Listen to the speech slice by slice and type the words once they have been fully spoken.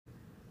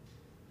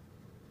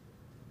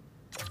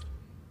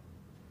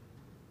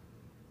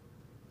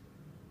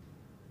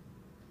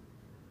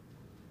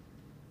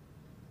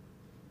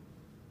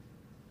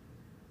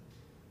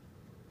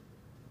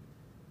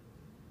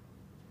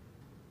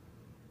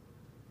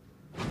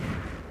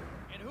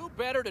Who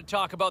better to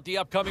talk about the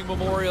upcoming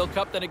Memorial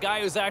Cup than a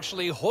guy who's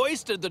actually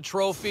hoisted the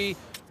trophy,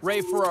 Ray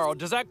Ferraro?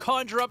 Does that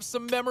conjure up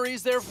some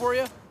memories there for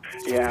you?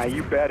 Yeah,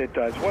 you bet it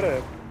does. What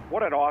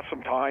an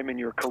awesome time in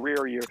your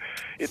career.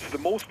 It's the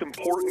most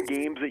important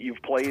games that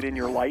you've played in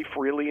your life,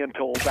 really,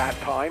 until that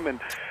time. And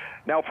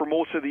now for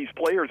most of these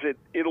players,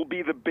 it'll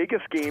be the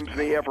biggest games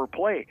they ever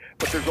play.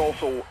 But there's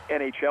also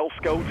NHL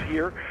scouts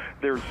here.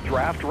 There's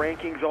draft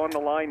rankings on the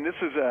line. This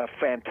is a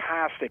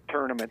fantastic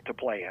tournament to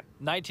play in.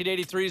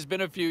 1983 has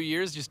been a few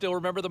years. Do you still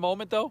remember the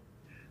moment, though?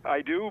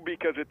 I do,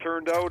 because it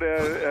turned out,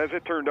 as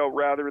it turned out,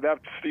 rather,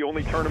 that's the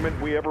only tournament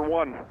we ever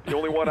won. The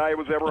only one I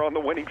was ever on the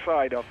winning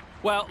side of.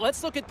 Well,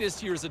 let's look at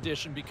this year's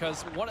edition,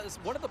 because one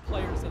of the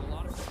players that a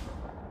lot of...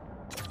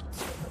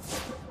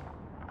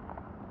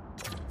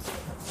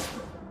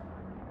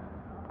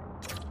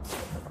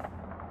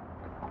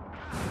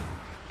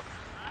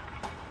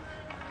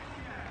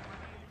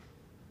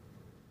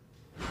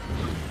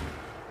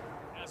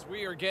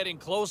 We are getting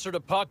closer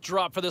to puck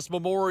drop for this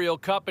Memorial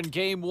Cup in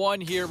Game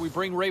 1 here. We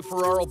bring Ray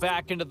Ferraro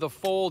back into the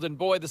fold, and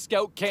boy, the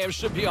scout cams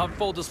should be on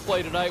full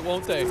display tonight,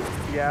 won't they?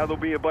 Yeah, there'll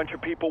be a bunch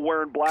of people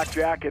wearing black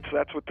jackets.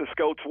 That's what the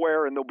scouts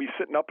wear, and they'll be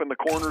sitting up in the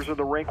corners of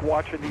the rink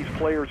watching these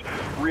players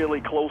really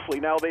closely.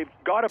 Now, they've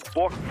got a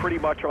book pretty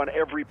much on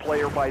every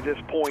player by this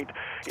point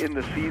in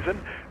the season,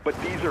 but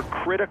these are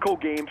critical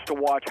games to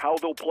watch how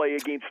they'll play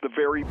against the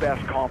very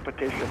best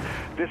competition.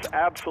 This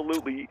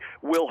absolutely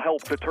will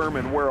help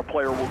determine where a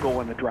player will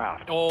go in the draft.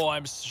 Oh,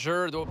 I'm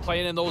sure they're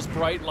playing in those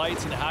bright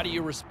lights, and how do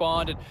you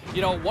respond? And,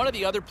 you know, one of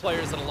the other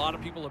players that a lot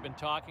of people have been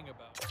talking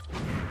about.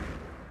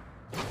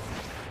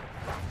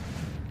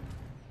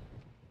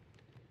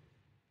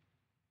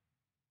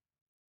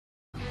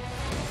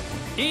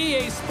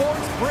 EA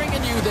Sports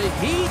bringing you the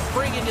heat,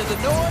 bringing you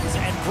the noise,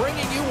 and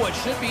bringing you what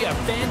should be a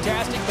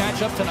fantastic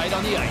matchup tonight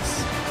on the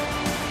ice.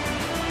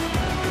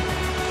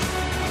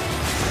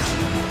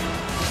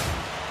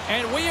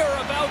 And we are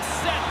about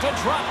set to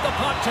drop the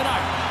puck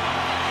tonight.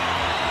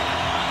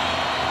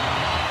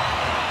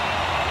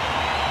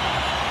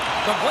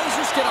 The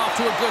Blazers get off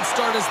to a good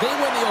start as they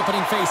win the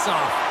opening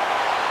faceoff.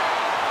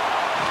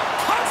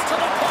 Cuts to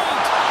the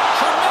point.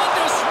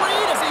 Tremendous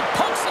read as he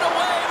pokes it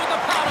away with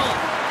the paddle.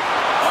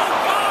 Oh,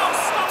 wow,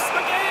 stops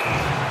the game.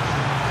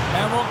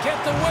 And we'll get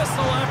the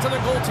whistle after the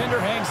goaltender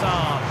hangs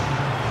on.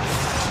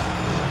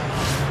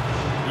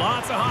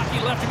 Lots of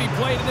hockey left to be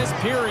played in this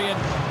period.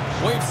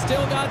 We've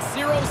still got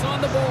zeros on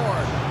the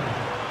board.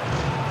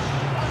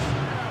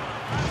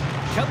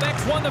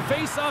 Quebec's won the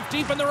faceoff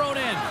deep in their own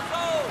end.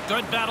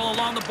 Good battle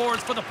along the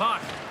boards for the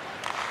puck.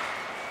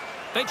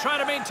 They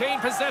try to maintain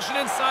possession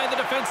inside the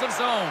defensive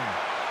zone.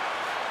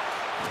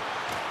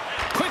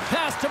 Quick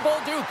pass to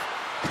Bolduc.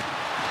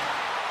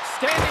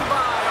 Standing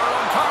by our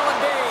own Colin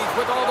Bays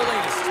with all the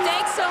latest.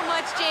 Thanks so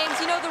much, James.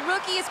 You know, the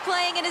rookie is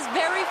playing in his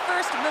very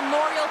first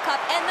Memorial Cup,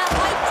 and the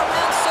hype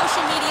around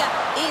social media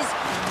is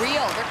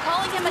real. They're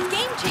calling him a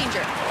game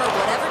changer for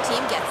whatever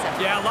team gets him.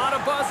 Yeah, a lot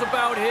of buzz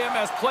about him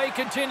as play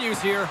continues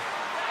here.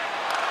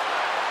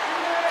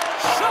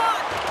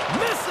 Shot!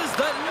 Misses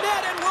the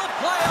net and will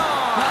play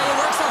on. Well, you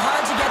work so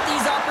hard to get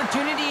these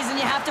opportunities, and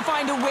you have to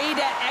find a way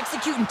to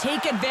execute and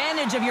take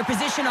advantage of your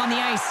position on the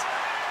ice.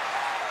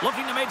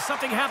 Looking to make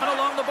something happen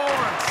along the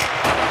boards.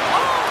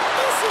 Oh,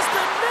 misses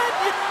the net.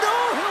 You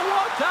know he'll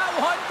want that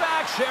one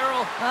back,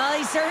 Cheryl. Well,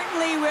 he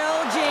certainly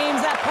will, James.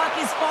 That puck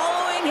is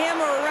following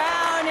him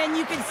around, and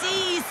you can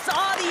see he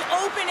saw the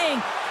opening,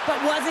 but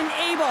wasn't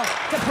able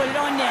to put it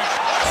on net.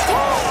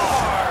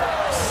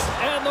 Scores!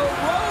 And the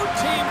road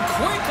team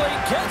quickly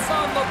gets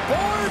on the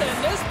board, and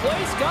this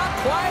place got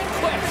quiet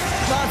quick.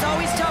 Well, it's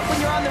always tough when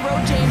you're on the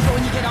road, James, but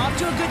when you get off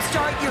to a good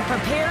start, you're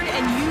prepared,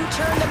 and you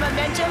turn the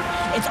momentum,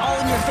 it's all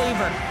in your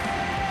favor.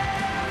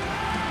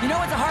 You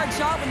know it's a hard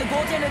shot when the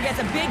goaltender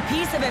gets a big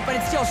piece of it, but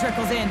it still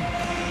trickles in.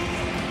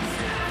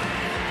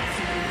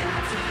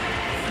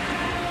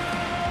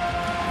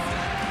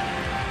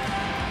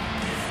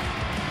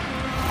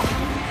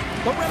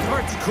 The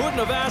Redhearts couldn't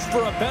have asked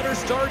for a better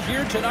start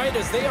here tonight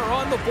as they are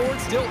on the board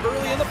still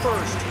early in the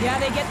first. Yeah,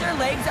 they get their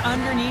legs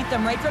underneath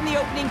them right from the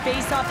opening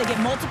faceoff. They get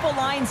multiple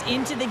lines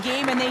into the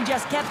game, and they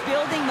just kept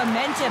building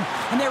momentum,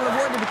 and they're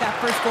rewarded with that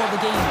first goal of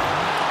the game.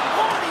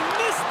 Oh, he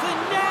missed the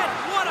net.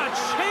 What a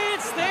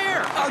chance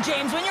there. Oh,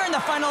 James, when you're in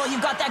the funnel,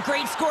 you've got that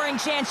great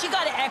scoring chance. You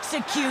got to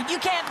execute. You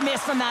can't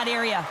miss from that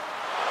area.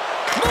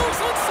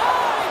 Moves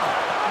inside.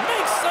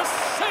 Makes the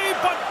save,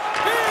 but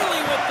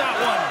barely with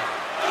that one.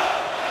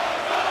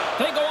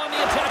 They go on the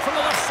attack from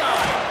the left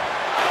side.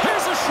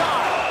 Here's a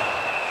shot.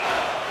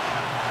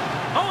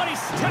 Oh, and he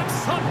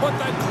steps up with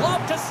the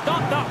glove to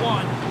stop that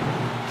one.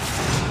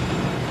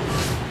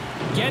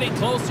 Getting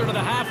closer to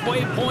the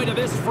halfway point of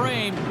this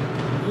frame.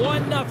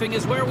 1-0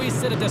 is where we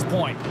sit at this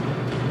point.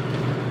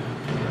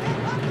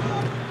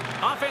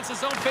 Offensive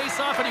zone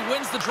face-off, and he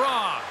wins the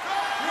draw.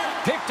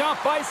 Picked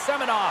off by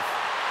Semenoff.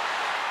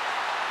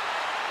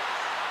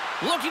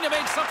 Looking to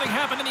make something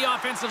happen in the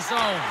offensive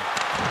zone.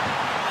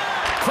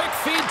 Quick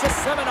feed to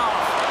Semenoff.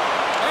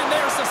 And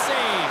there's the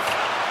save.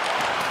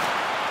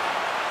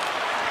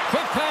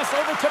 Quick pass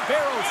over to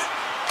Barrows.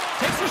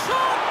 Takes a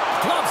shot.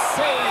 Glove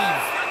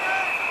save.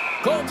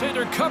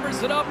 Goaltender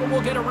covers it up, and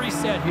we'll get a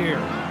reset here.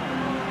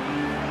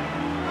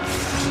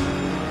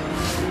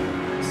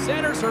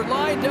 Centers are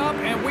lined up,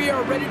 and we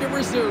are ready to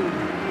resume.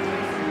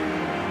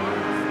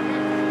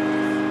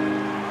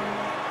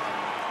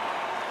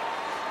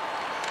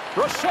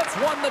 Rochette's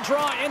won the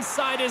draw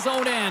inside his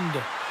own end.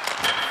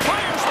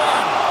 Fires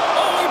one.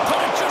 Oh, he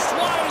put it just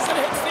wide as it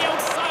hits the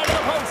outside of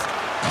the post.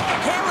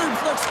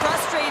 Kamloops looks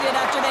frustrated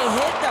after they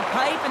hit the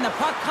pipe and the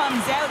puck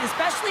comes out,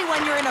 especially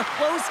when you're in a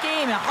close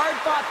game, a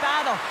hard-fought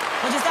battle.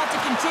 They'll just have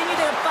to continue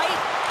their fight,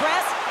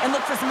 press, and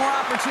look for some more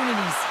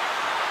opportunities.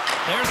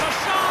 There's a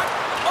shot.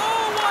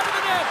 Oh, wide of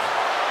the net.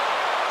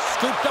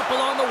 Scooped up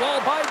along the wall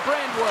by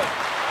Brandwood.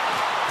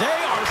 They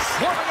are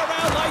swarming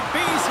around like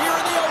bees here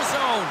in the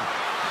O-zone.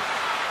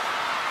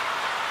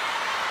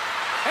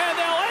 And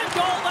they'll end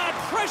all that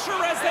pressure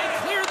as they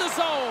clear the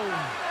zone.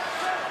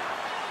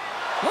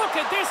 Look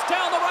at this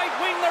down the right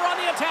wing. They're on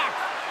the attack.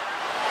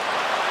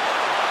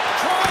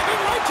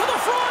 Driving right to the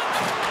front.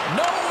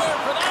 Nowhere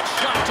for that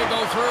shot to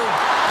go through.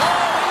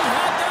 Oh, he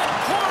had that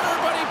corner,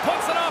 but he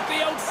puts it off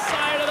the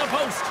outside of the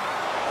post.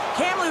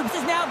 Kamloops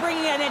is now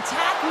bringing an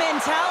attack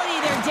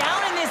mentality. They're down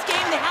in this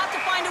game. They have to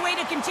find a way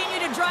to continue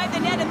to drive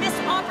the net. And this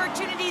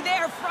opportunity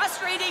there,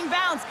 frustrating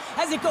bounce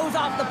as it goes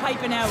off the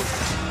pipe and out.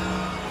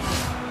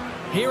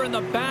 Here in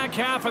the back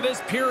half of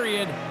this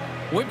period,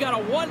 we've got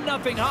a 1-0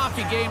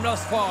 hockey game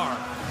thus far.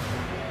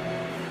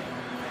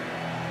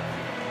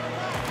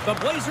 The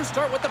Blazers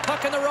start with the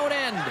puck in their own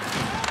end.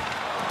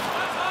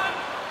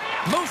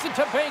 Moves it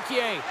to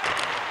Bakier.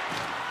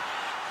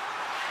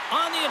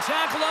 On the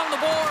attack along the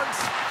boards.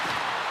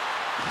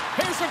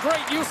 Here's a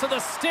great use of the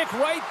stick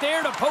right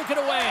there to poke it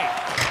away.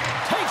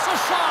 Takes a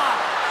shot.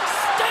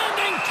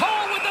 Standing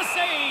tall with the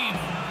save.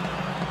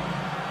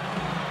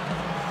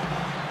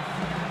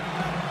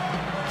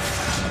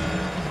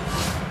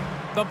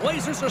 The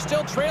Blazers are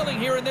still trailing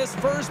here in this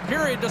first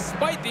period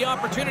despite the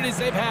opportunities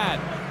they've had.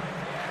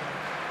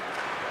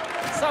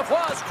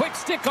 Savoie's quick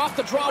stick off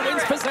the draw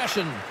wins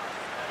possession.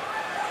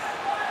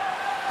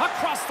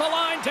 Across the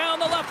line down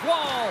the left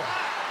wall.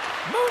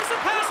 Moves the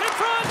pass in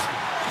front.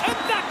 And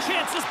that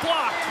chance is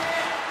blocked.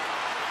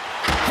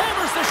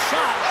 Hammers the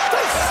shot.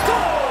 They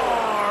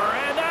score!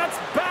 And that's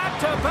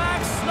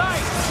back-to-back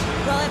snipes.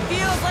 Well, it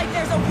feels like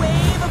there's a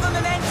wave of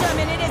momentum,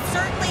 and it has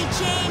certainly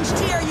changed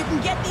here. You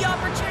can get the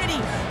opportunity,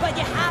 but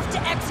you have to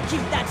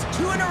execute. That's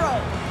 2 in a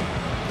row.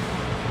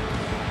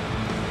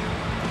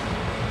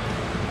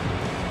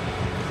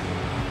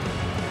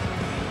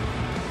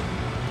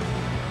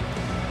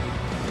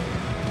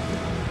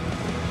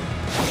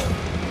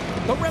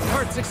 The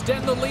Rimhearts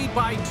extend the lead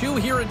by 2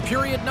 here in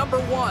period number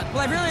 1. Well,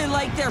 I really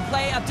like their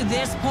play up to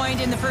this point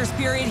in the first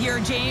period here,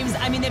 James.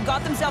 I mean, they've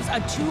got themselves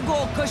a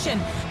 2-goal cushion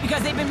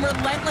because they've been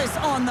relentless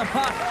on the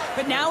puck.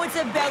 But now it's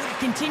about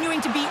continuing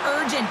to be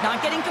urgent,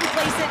 not getting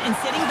complacent, and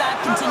sitting back,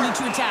 continue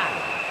to attack.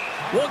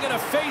 We'll get a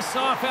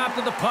face-off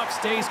after the puck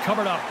stays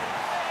covered up.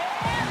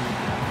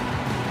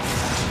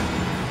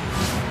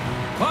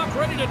 Puck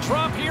ready to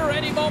drop here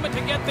any moment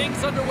to get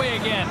things underway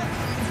again.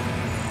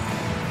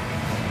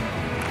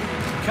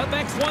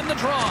 Quebec's won the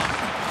draw.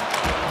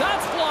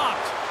 That's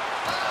blocked.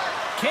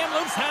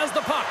 Kamloops has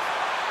the puck.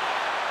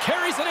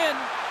 Carries it in.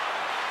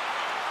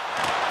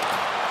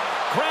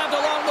 Grabbed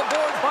along the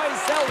boards by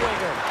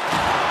Zellweger.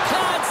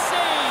 Can't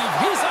save.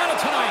 He's out of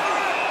tonight.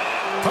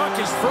 Puck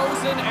is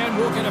frozen, and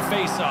we'll get a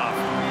face-off.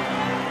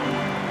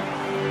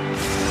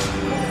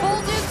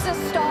 Bolduc's a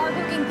star who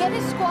can get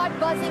his squad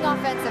buzzing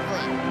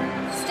offensively.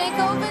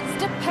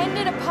 Stankoven's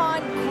depended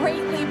upon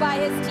greatly by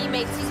his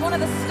teammates. He's one of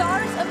the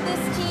stars of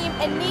this team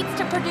and needs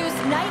to produce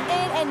night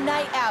in and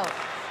night out.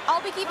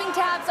 I'll be keeping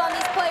tabs on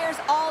these players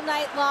all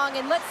night long,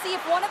 and let's see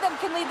if one of them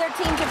can lead their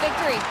team to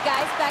victory.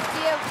 Guys, back to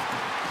you.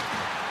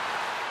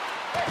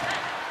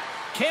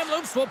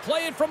 Kamloops will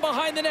play it from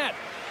behind the net.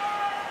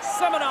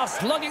 Semenov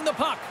slugging the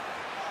puck.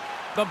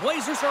 The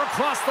Blazers are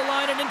across the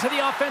line and into the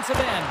offensive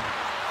end.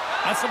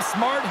 That's some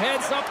smart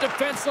heads-up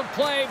defensive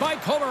play by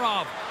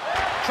Komarov.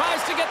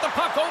 Tries to get the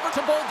puck over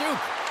to Bolduc.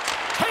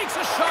 Takes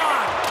a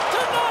shot.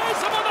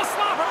 Denies him on the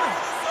slapper.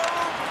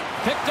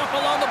 Picked up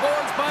along the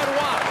boards by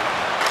Roy.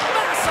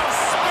 Massive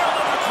spill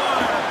in the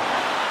corner.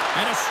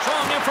 And a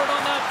strong effort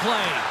on that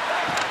play.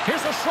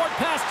 Here's a short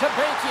pass to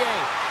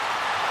Bakier.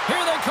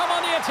 Here they come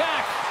on the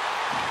attack.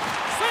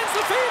 Sends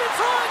the feed in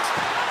front.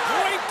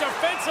 Great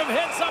defensive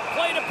heads-up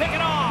play to pick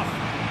it off.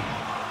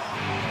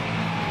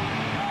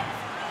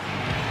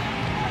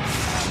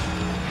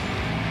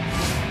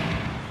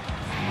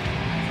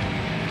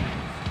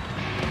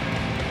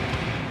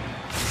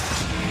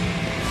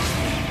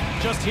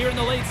 Just here in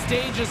the late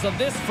stages of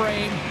this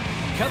frame,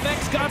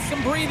 Quebec's got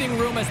some breathing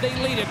room as they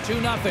lead it 2-0.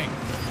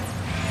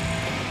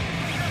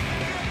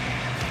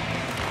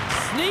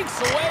 Sneaks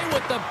away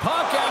with the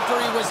puck after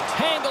he was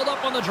tangled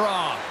up on the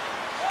draw.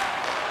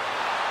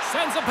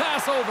 Sends a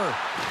pass over.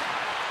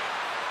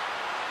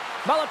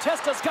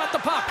 Malatesta's got the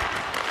puck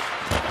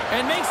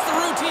and makes the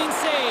routine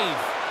save.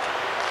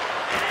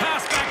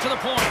 Pass back to the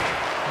point.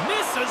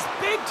 Misses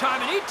big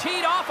time, and he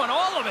teed off on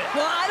all of it.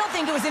 Well, I don't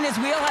think it was in his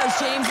wheelhouse,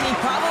 James, and he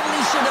probably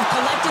should have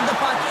collected the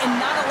puck and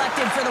not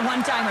elected for the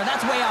one-timer.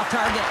 That's way off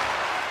target.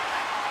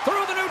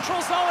 Through the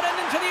neutral zone and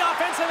into the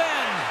offensive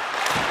end.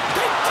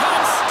 Big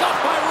time stuff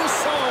by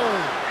Rousseau.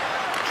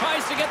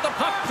 Tries to get the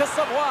puck to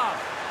Savoie.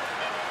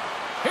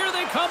 Here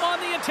they come on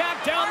the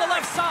attack down the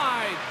left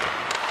side.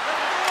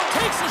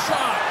 Takes a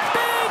shot.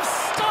 Big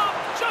stop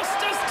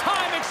just as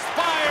time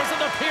expires in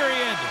the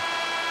period.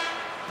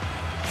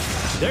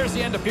 There's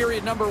the end of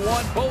period number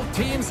 1. Both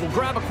teams will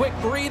grab a quick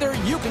breather.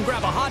 You can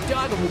grab a hot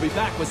dog, and we'll be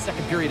back with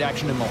second period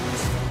action in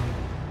moments.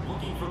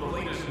 Looking for the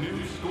latest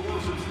news,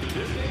 scores, and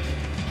statistics?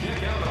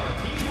 Check out our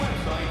team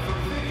website for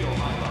video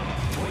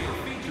highlights, player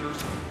features,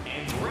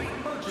 and great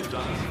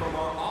merchandise from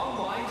our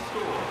online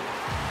store.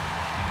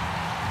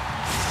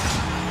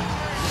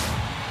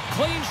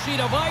 Clean sheet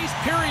of ice.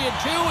 Period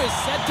 2 is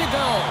set to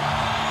go.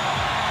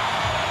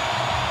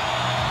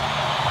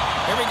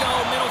 Here we go.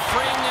 Middle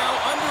frame now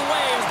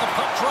underway as the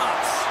puck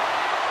drops.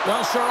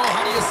 Well, Cheryl,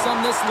 how do you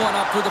sum this one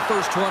up through the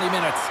first 20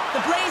 minutes?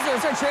 The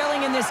Blazers are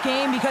trailing in this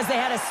game because they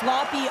had a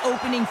sloppy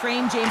opening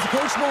frame, James. The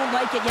coach won't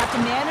like it. You have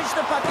to manage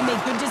the puck and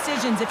make good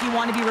decisions if you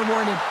want to be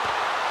rewarded.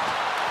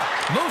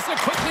 Moves it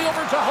quickly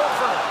over to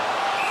Hofer.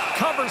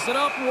 Covers it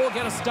up, and we'll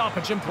get a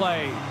stoppage in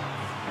play.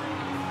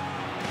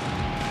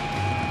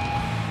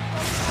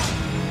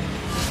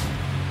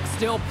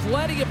 Still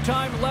plenty of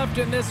time left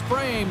in this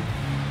frame,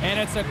 and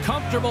it's a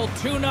comfortable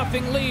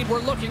 2-0 lead we're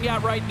looking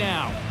at right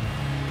now.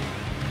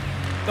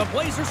 The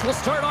Blazers will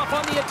start off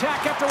on the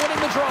attack after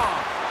winning the draw.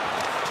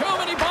 Too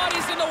many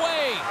bodies in the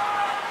way.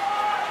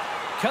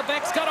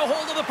 Quebec's got a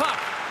hold of the puck.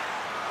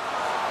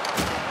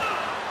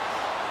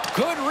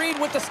 Good read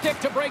with the stick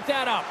to break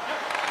that up.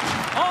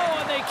 Oh,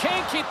 and they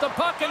can't keep the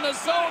puck in the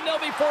zone. They'll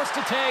be forced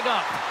to tag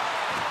up.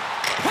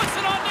 Puts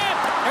it on net,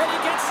 and he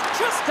gets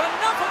just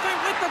enough of it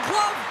with the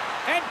glove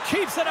and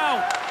keeps it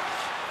out.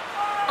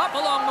 Up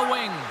along the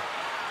wing.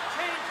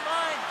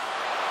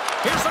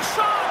 Here's a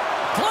shot.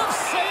 Glove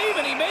save,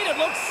 and he made it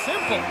look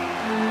simple.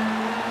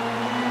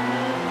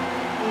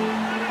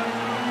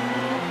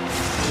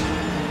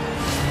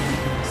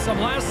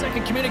 Some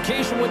last-second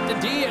communication with the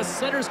D as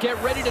centers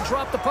get ready to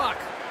drop the puck.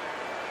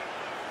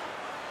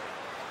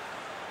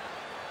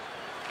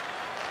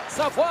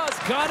 Savoie's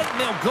got it, and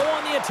they'll go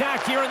on the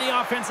attack here in the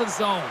offensive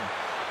zone.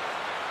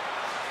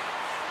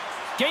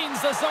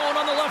 Gains the zone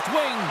on the left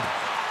wing.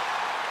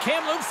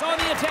 Kamloops on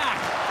the attack.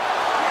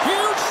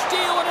 Huge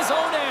steal in his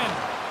own end.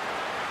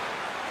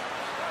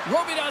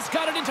 Robidas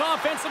got it into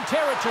offensive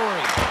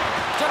territory.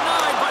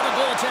 Denied by the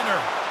goaltender.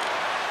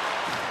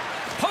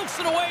 Pokes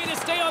it away to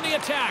stay on the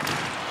attack.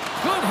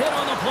 Good hit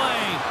on the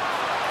play.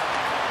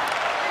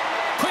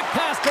 Quick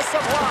pass to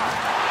Savoie.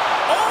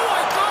 Oh,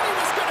 I thought he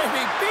was going to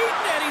be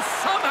beaten, and he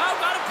somehow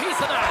got a piece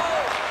of that.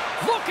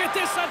 Look at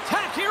this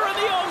attack here in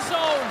the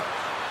O-zone.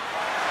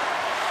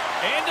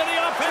 Into the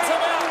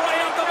offensive end,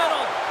 right up the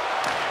middle.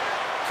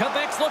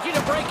 Quebec's looking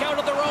to break out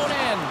of their own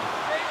end.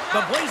 The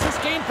Blazers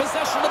gain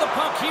possession of the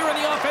puck here in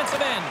the offensive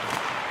end.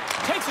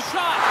 Takes a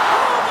shot.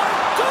 Oh, my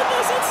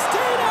goodness, it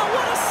stayed out.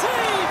 What a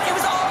save. It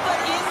was all but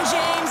in,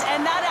 James,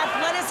 and that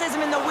athleticism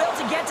and the will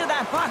to get to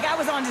that puck, that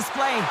was on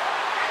display.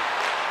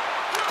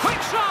 Quick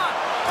shot.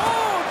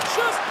 Oh,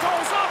 just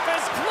goes off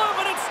his glove,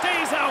 and it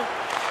stays out.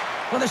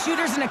 Well, the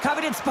shooter's in a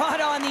coveted spot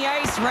on the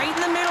ice, right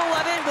in the middle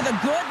of it with a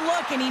good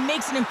look, and he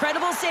makes an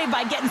incredible save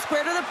by getting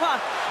square to the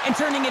puck and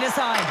turning it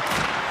aside.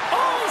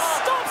 Oh, he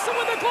stops him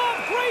with a glove.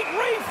 Great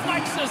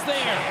reflexes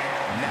there.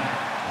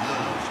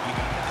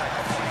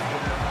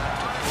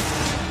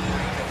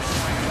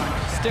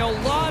 Still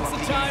lots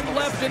of time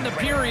left in the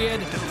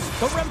period.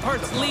 The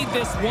Remparts lead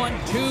this one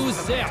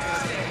 2-0.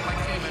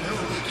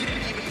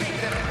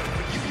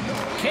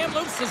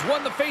 Kamloops has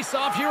won the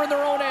face-off here in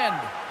their own end.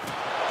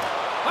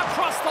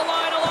 Across the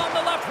line along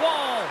the left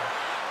wall.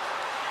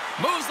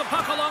 Moves the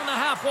puck along the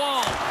half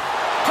wall.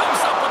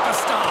 Comes up with the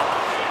stop.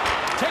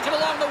 Taken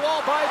along the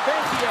wall by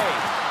Banquier.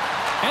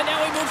 And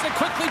now he moves it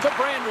quickly to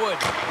Brandwood.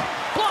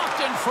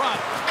 Blocked in front.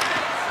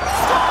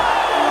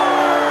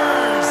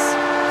 Scores!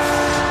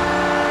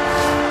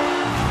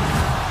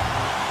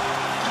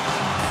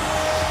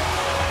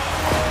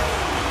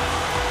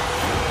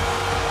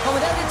 But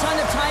without a ton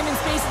of time and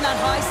space in that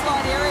high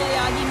slot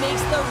area, he makes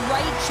the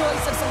right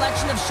choice of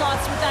selection of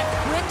shots with that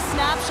quick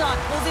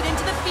snapshot. Pulls it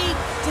into the feet,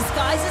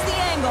 disguises the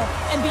angle,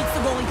 and beats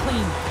the goalie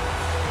clean.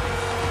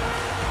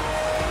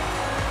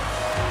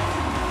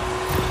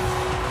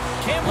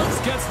 Kamloops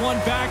gets one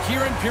back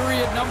here in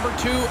period number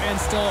 2, and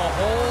still a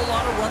whole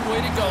lot of runway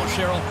to go,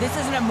 Cheryl. This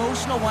is an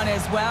emotional one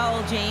as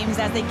well, James,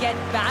 as they get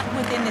back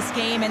within this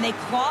game, and they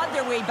clawed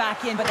their way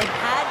back in, but they've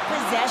had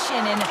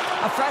possession, and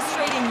a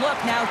frustrating look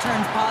now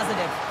turns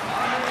positive.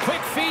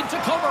 Quick feed to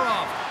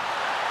Komarov.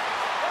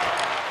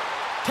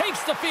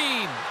 Takes the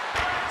feed.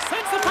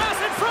 Sends the pass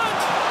in front,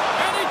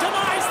 and he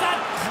denies that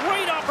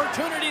great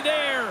opportunity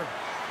there.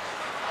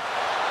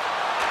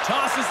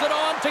 Tosses it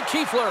on to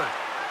Kiefler.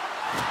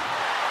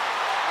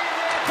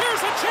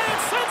 Here's a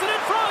chance, sends it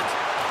in front,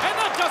 and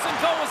that doesn't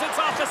go as it's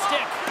off the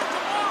stick.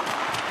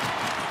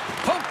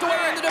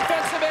 away in the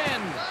defensive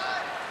end.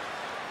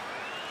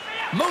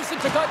 Moves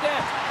it to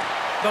Godet.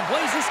 The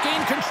Blazers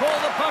gain control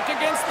of the puck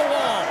against the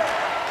wall.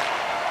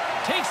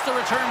 Takes the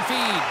return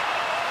feed.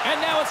 And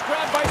now it's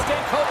grabbed by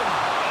Stankoven.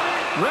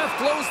 Ref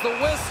blows the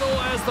whistle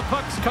as the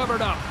puck's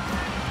covered up.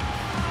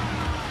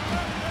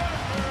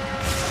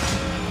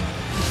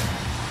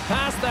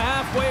 Past the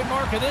halfway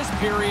mark of this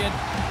period,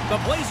 the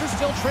Blazers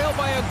still trail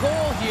by a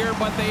goal here,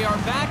 but they are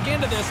back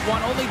into this one,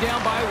 only down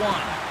by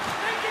one.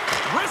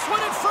 Wrist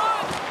one in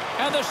front,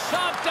 and the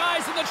shot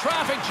dies in the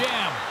traffic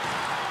jam.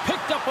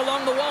 Picked up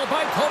along the wall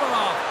by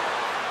Komarov.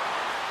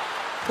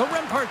 The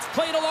Remparts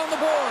played along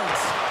the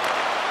boards.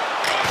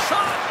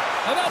 Shot,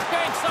 and that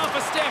banks off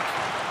a stick.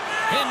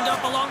 Pinned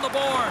up along the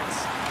boards.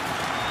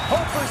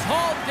 Hofer's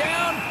hauled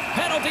down,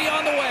 penalty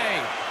on the way.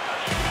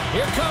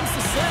 Here comes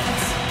the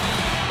sentence.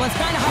 Well, it's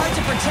kind of hard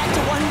to protect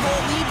a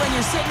one-goal lead when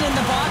you're sitting in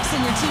the box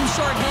and your team's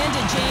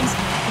shorthanded, James.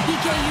 The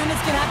PK unit's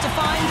going to have to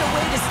find a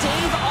way to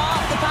stave off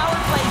the power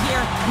play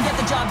here and get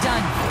the job done.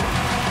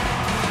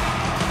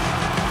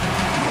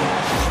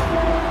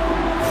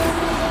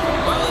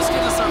 Well, this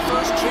gives us our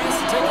first chance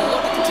to take a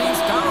look at the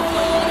team's power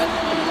play unit.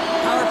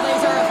 Power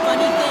plays are a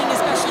funny thing,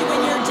 especially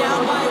when you're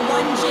down by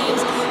one,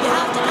 James. You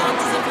have to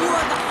act as if you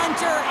are the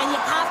hunter, and you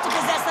have to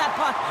possess that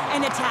puck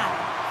and attack.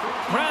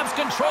 Grabs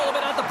control of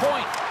it at the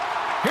point.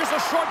 Here's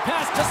a short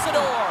pass to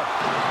Sador.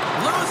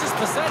 Loses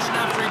possession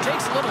after he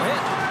takes a little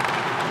hit.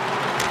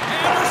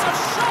 And there's a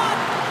shot!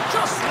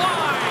 Just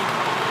wide!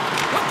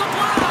 With the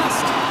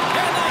blast!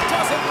 And that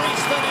doesn't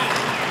reach the net.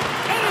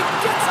 And he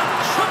gets a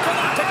chunk of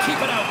that to keep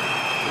it out.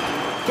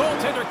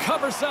 Goaltender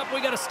covers up.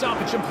 We got a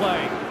stoppage in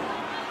play.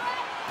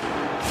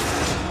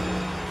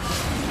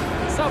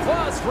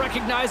 Savoie's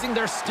recognizing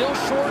they're still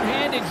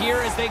short-handed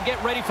here as they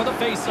get ready for the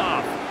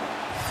face-off.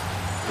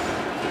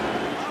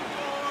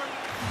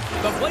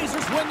 The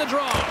Blazers win the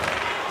draw.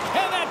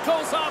 And that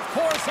goes off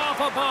course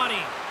off a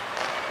body.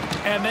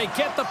 And they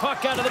get the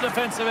puck out of the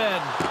defensive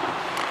end.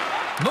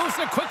 Moves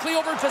it quickly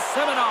over to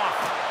Semenoff.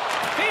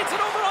 Feeds it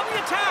over on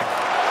the attack.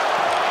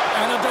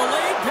 And a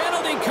delayed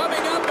penalty coming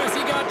up as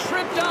he got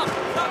tripped up.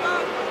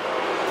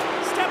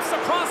 Steps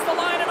across the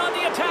line and on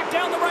the attack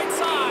down the right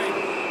side.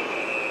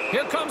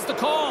 Here comes the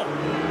call.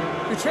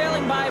 You're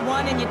trailing by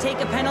one and you take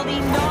a penalty,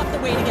 not the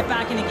way to get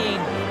back in the game.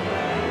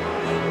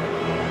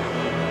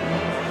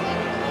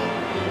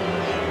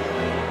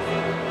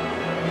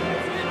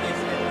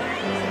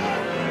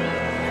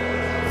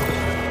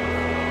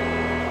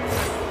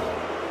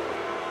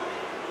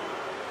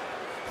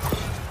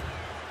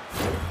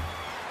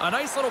 A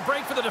nice little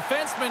break for the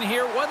defenseman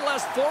here. One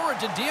less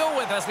forward to deal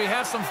with as we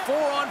have some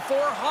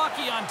 4-on-4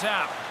 hockey on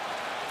tap.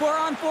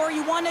 4-on-4,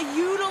 you want to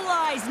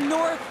utilize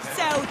north,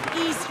 south,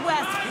 east,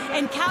 west,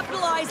 and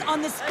capitalize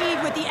on the speed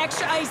with the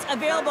extra ice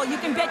available. You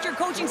can bet your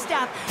coaching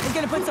staff is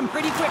going to put some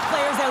pretty quick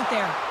players out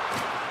there.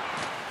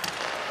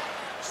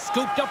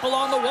 Scooped up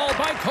along the wall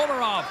by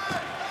Komarov.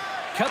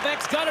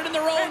 Quebec's got it in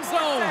their own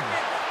zone.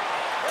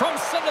 From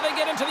center, they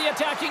get into the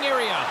attacking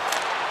area.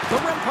 The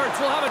Remparts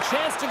will have a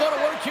chance to go to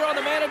work here on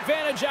the man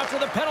advantage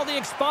after the penalty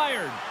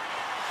expired.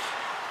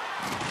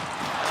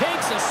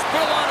 Takes a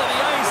spill onto the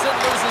ice and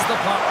loses the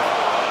puck.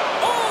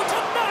 Oh,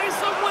 denies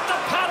him with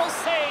the paddle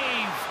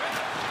save.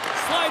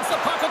 Slides the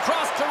puck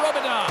across to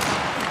Robida.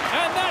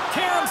 And that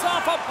caroms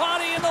off a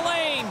body in the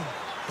lane.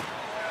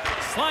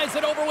 Slides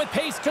it over with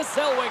pace to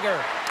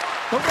Zellweger.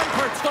 The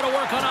Remparts go to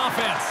work on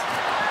offense.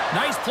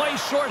 Nice play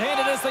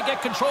shorthanded as they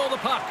get control of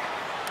the puck.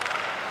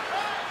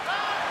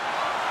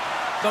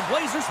 The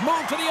Blazers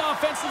move to the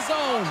offensive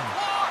zone.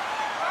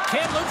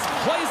 Kamloops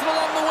plays it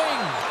along the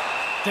wing.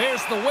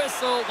 There's the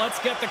whistle. Let's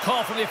get the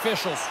call from the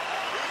officials.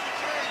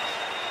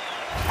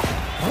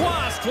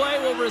 Wasp play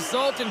will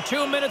result in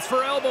 2 minutes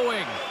for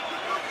elbowing.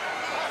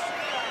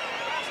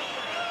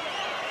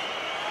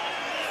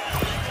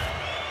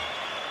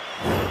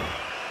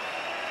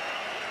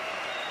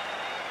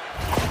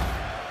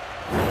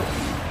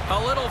 A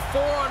little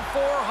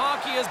 4-on-4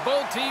 hockey as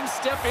both teams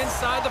step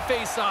inside the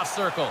face-off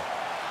circle.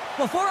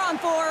 Well,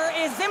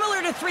 4-on-4 is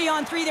similar to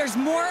 3-on-3. There's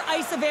more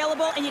ice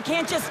available, and you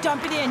can't just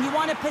dump it in. You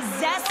want to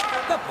possess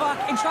the puck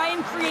and try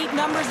and create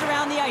numbers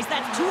around the ice.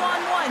 That's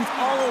 2-on-1s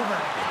all over.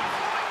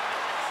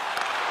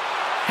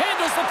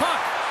 Handles the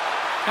puck.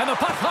 And the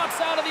puck hops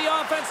out of the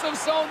offensive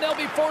zone. They'll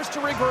be forced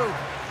to regroup.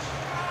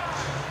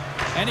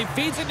 And he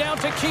feeds it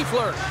down to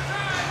Kiefler.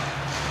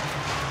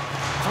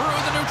 Through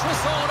the neutral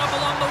zone, up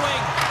along the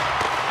wing.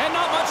 And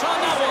not much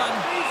on that one.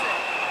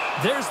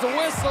 There's the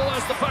whistle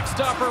as the puck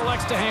stopper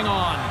elects to hang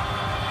on.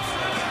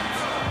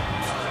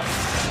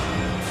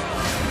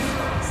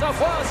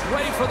 Savoie's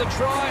ready for the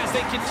try as they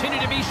continue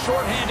to be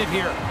shorthanded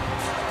here.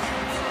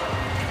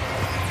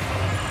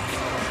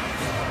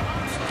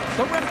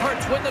 The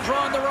Remparts win the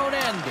draw on their own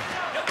end.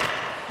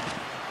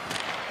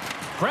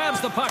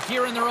 Grabs the puck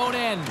here in their own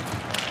end.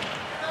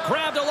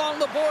 Grabbed along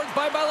the boards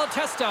by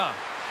Malatesta.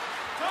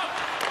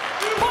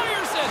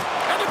 Fires it!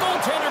 And the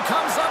goaltender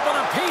comes up on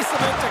a piece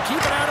of it to keep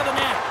it out of the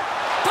net.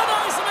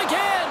 Denies him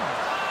again!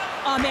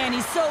 Oh, man,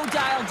 he's so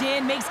dialed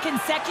in. Makes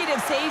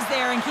consecutive saves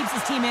there and keeps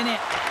his team in it.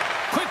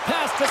 Quick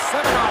pass to to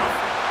set it off.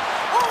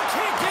 Oh,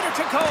 can't get it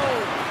to go.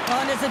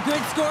 Well, and it's a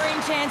good scoring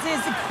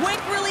chances. Quick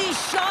release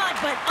shot,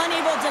 but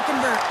unable to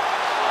convert.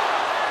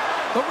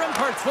 The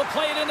Rimparts will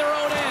play it in their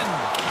own end.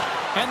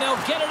 And they'll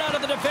get it out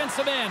of the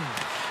defensive end.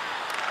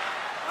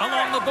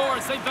 Along the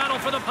boards, they battle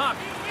for the puck.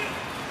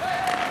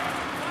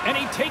 And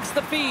he takes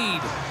the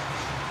feed.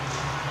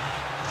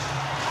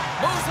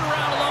 Moves it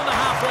around along the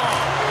half wall.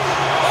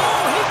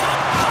 Oh, he got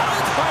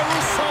pummeled by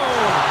Rousseau.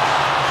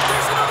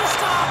 There's another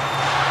stop.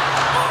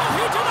 Oh,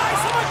 he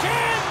denies him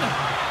again.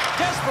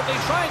 Desperately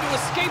trying to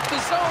escape the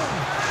zone.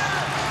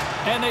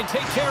 And they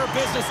take care of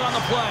business on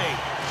the play.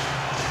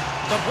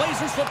 The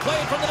Blazers will play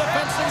it from the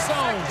defensive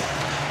zone.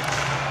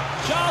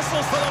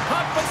 Jostles for the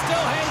puck, but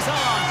still hangs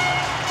on.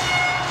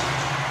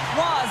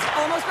 Was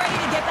almost ready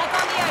to get back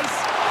on the ice.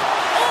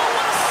 Oh,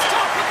 what a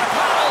stop with the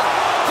paddle!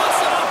 Puts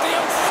it off the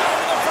outside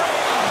of the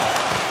frame.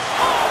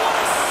 Oh, what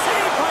a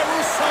save by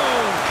Rousseau!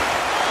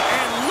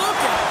 And look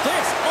at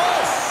this,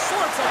 all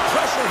sorts of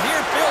pressure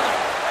here building.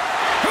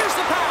 Here's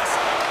the pass.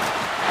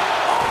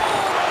 Oh,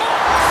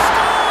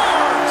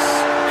 scores!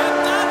 And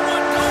that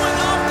one going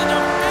off the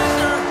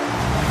defender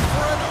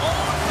for an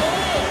own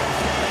goal.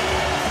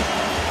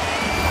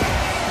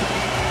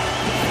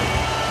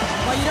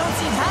 Well, you don't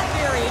see that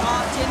very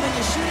often when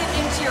you shoot it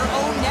into your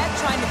own net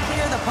trying to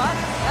clear the puck.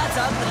 That's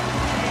ugly.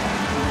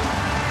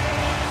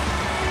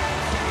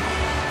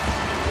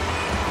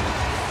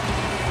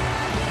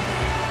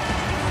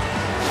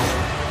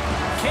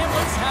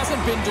 Kamloops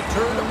hasn't been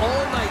deterred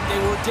all night.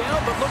 They were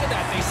down, but look at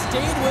that. They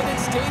stayed with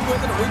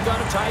it, and we've got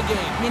a tie game.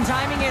 I mean,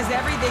 timing is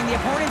everything. The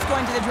opponent's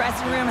going to the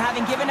dressing room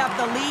having given up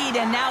the lead,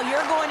 and now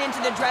you're going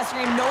into the dressing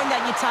room knowing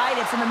that you tied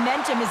it, so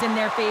momentum is in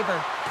their favor.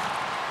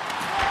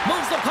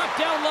 Moves the puck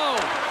down low.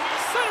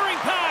 Centering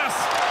pass.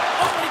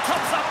 Oh, he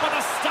comes up with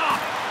a stop.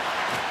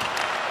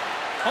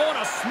 Oh, and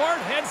a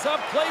smart heads-up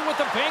play with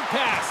the bank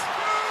pass.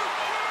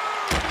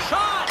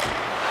 Shot.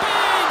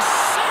 Big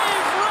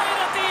save right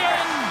at the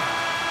end.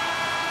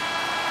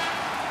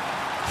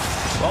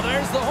 Well,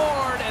 there's the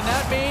horn, and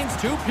that means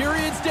 2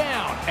 periods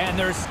down. And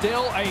there's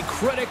still a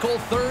critical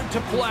third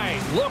to play.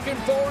 Looking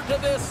forward to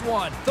this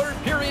one. Third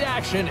period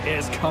action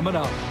is coming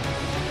up.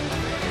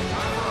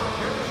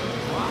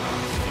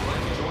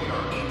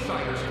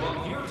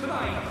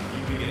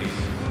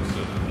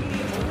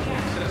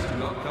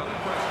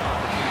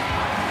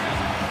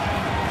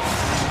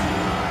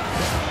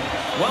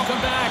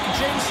 Welcome back.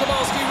 James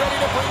Cebulski ready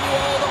to bring you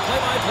all the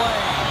play-by-play.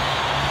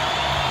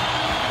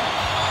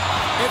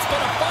 It's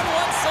been a fun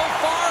one so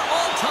far,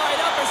 all tied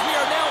up as we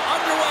are now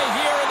underway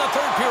here in the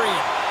third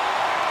period.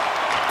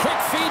 Quick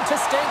feed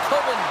to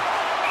Stankoven.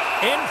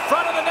 In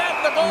front of the net,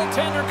 the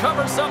goaltender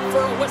covers up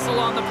for a whistle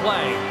on the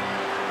play.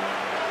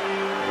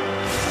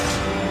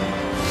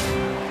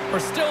 We're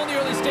still in the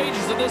early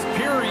stages of this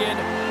period.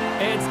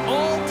 It's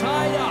all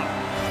tied up.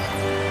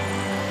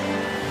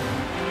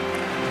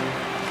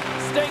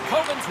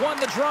 Stankoven's won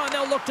the draw, and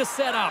they'll look to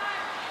set up.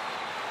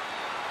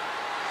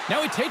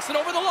 Now he takes it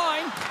over the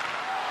line.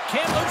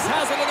 Kamloops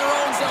has it in their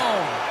own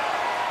zone.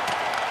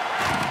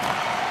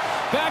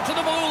 Back to the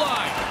blue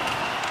line.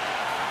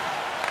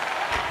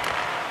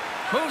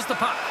 Moves the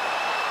puck.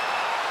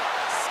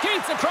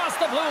 Skates across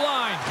the blue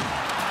line.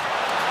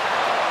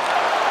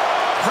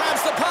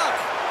 Grabs the puck.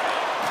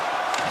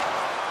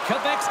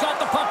 Quebec's got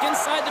the puck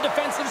inside the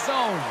defensive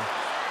zone.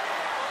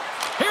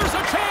 Here's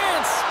a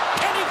chance,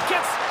 and he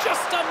gets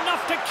just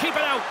enough to keep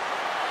it out.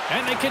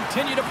 And they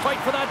continue to fight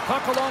for that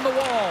puck along the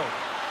wall.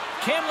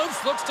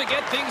 Kamloops looks to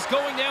get things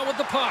going now with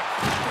the puck.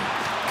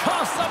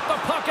 Coughs up the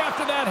puck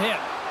after that hit.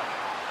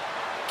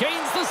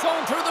 Gains the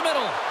zone through the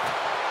middle.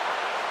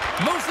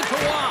 Moves it to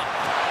Wong.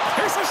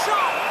 Here's a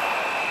shot.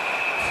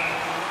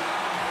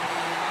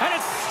 And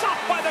it's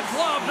stopped by the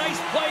glove.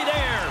 Nice play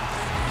there.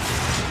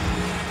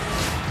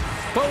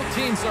 Both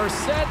teams are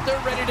set. They're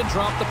ready to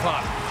drop the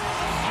puck.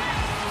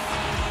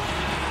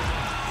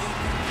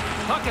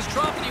 Puck is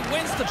dropped, and he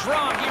wins the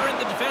draw here in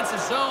the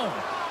defensive zone.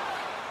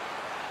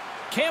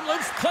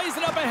 Kamloops plays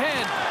it up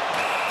ahead.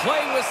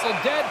 Play whistle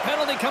dead.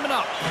 Penalty coming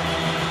up.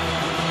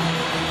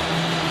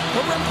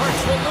 The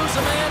Rimparts will lose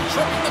a man,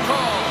 tripping the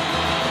call.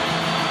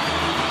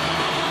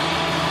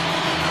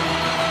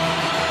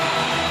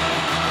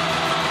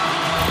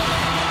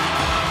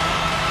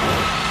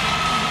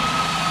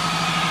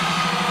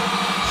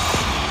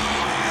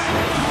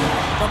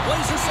 The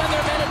Blazers send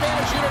their man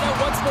advantage unit out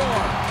once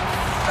more.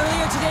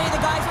 Earlier today,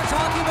 the guys were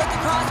talking about the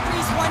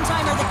cross-crease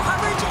one-timer. The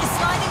coverage is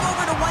sliding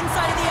over to one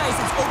side of the ice.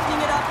 It's opening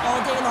it up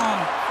all day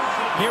long.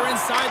 Here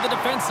inside the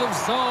defensive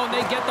zone,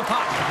 they get the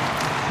puck.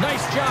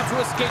 Nice job to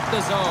escape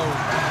the zone.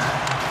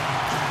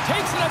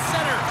 Takes it at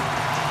center.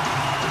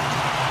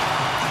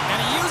 And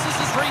he uses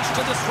his reach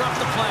to disrupt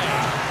the play.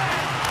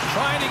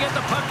 Trying to get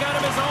the puck out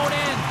of his own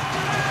end.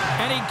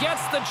 And he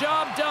gets the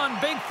job done.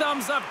 Big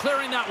thumbs up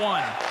clearing that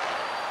one.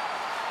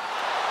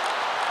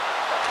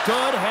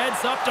 Good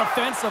heads-up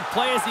defensive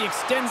play as he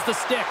extends the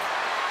stick.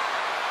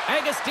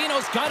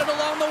 Agostino's got it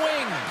along the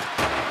wing.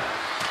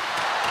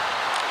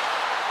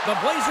 The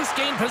Blazers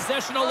gain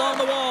possession along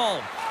the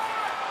wall.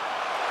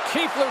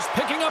 Keefler's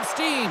picking up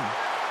steam.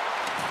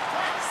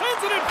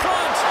 Sends it in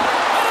front.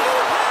 And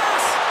another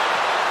pass.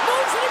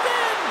 Moves it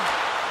again.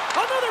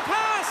 Another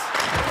pass.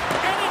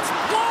 And it's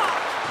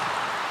blocked.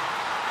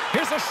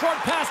 Here's a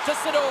short pass to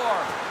Sador.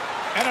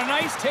 And a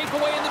nice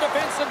takeaway in the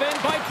defensive end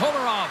by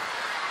Komarov.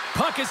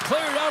 Puck is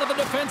cleared out of the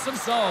defensive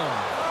zone.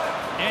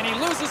 And he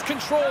loses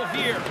control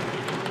here.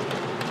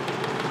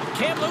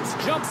 Kamloops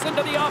jumps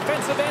into the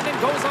offensive end and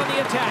goes on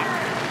the attack.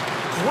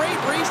 Great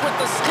reach with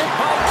the stick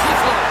by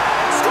Kiefler.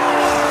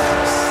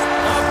 Scores!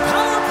 A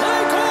power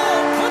play goal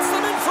puts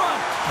them in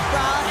front.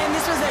 Well, and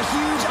this was a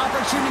huge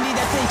opportunity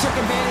that they took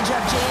advantage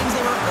of, James.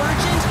 They were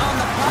urgent on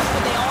the puck,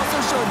 but they also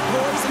showed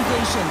poise and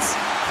patience.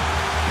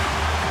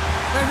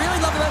 What I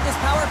really love about this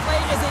power play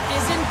is it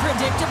isn't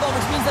predictable,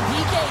 which means the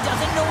PK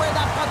doesn't know where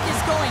that puck is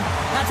going.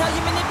 That's how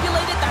you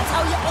manipulate it. That's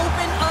how you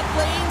open up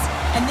lanes.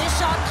 And this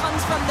shot comes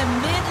from the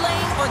mid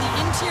lane or the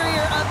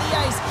interior of the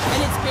ice, and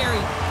it's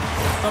buried.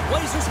 The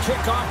Blazers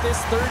kick off this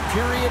third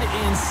period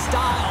in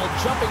style,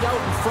 jumping out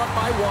in front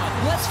by 1.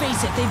 Let's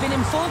face it, they've been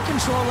in full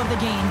control of the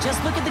game.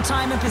 Just look at the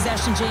time of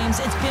possession, James.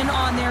 It's been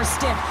on their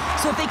stick.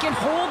 So if they can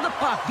hold the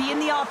puck, be in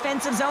the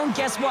offensive zone,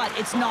 guess what?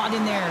 It's not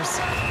in theirs.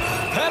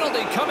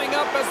 Penalty coming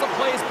up as the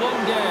play's blown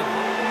dead.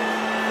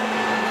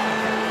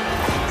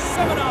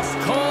 Semenov's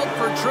called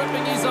for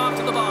tripping. He's off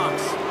to the box.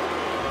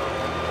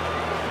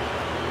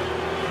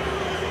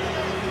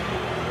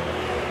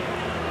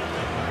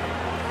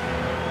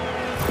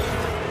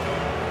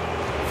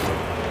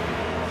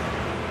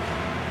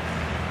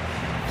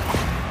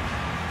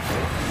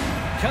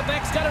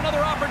 Quebec's got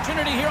another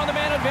opportunity here on the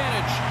man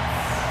advantage.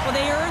 Well,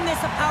 they earned this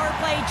a power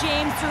play,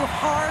 James, through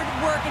hard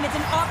work, and it's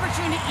an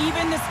opportunity to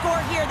even the score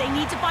here. They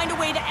need to find a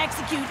way to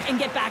execute and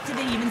get back to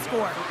the even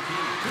score.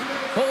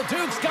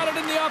 Duke's got it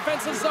in the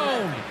offensive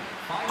zone.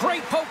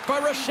 Great poke by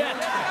Rochette.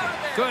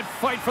 Good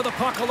fight for the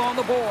puck along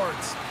the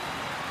boards.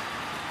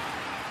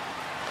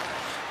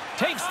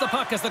 Takes the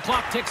puck as the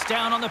clock ticks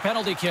down on the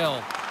penalty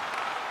kill.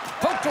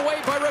 Poked away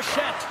by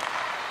Rochette.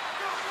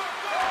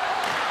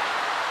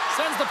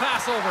 Sends the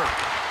pass over.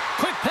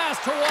 Quick pass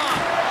to Watt.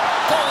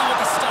 Goalie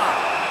with the stop.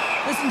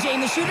 Listen,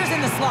 Jane, the shooter's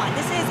in the slot.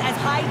 This is as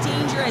high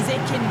danger as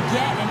it can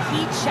get, and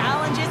he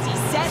challenges.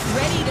 He's set,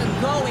 ready to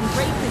go in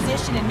great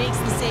position and makes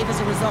the save as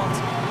a result.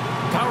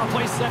 Power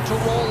play set to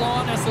roll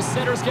on as the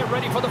centers get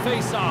ready for the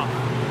faceoff.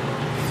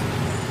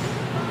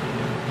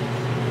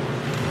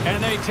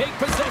 And they take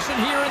possession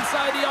here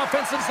inside the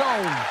offensive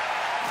zone.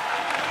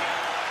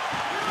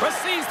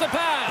 Receives the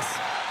pass.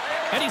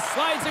 And he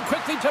slides it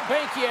quickly to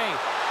Banquier.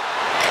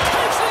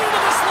 Takes it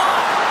into the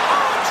slot.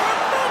 Oh,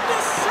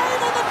 tremendous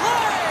save on the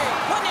play.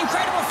 What an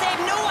incredible save.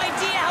 No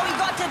idea how he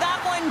got to that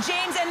one,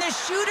 James. And the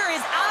shooter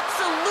is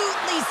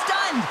absolutely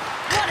stunned.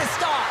 What a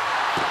stop.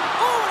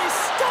 Oh, he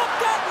stopped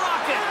that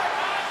rocket.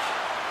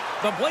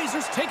 The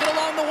Blazers take it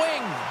along the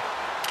wing.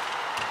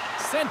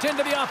 Sent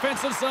into the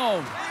offensive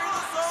zone.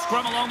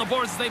 Scrum along the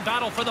boards as they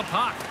battle for the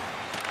puck.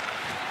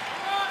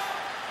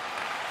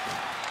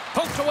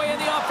 Poked away in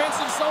the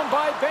offensive zone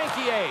by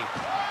Banquier.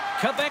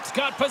 Quebec's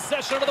got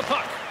possession of the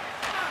puck.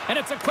 And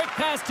it's a quick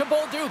pass to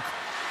Bolduc.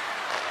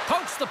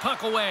 Pokes the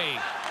puck away.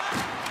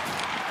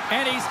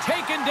 And he's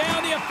taken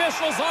down. The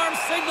official's arm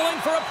signaling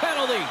for a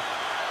penalty.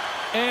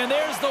 And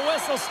there's the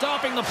whistle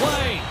stopping the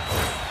play.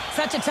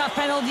 Such a tough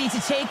penalty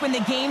to take when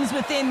the game's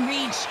within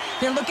reach.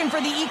 They're looking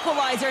for the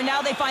equalizer.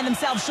 Now they find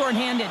themselves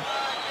shorthanded.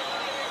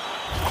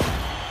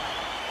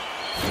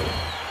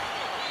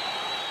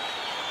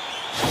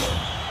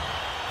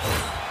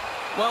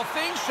 Well,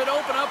 things should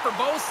open up for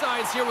both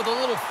sides here with a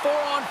little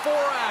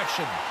 4-on-4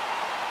 action.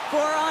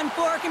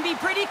 4-on-4 can be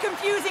pretty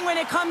confusing when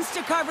it comes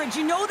to coverage.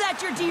 You know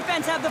that your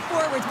defense have the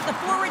forwards, but the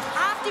forwards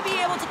have to be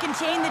able to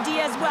contain the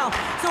D as well.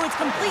 So it's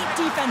complete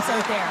defense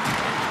out there.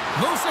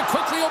 Moves it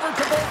quickly over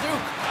to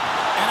Bolduc.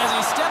 And as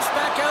he steps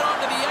back out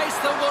onto the ice,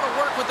 they'll go to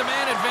work with the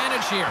man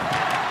advantage here.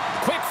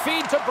 Quick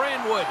feed to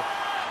Brandwood.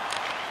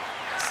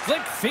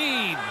 Slick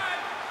feed.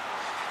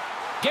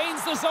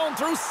 Gains the zone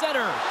through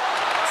center.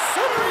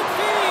 Centering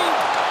feed.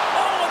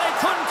 Oh, they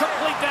couldn't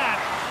complete that.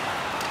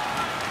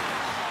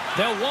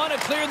 They'll want to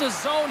clear the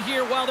zone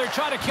here while they're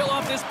trying to kill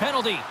off this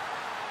penalty.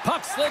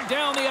 Puck slid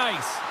down the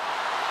ice.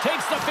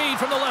 Takes the feed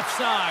from the left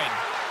side.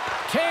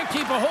 Can't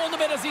keep a hold of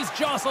it as he's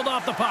jostled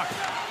off the puck.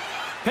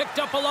 Picked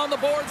up along the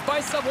boards by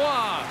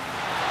Savoie.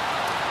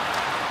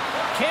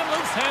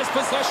 Kamloops has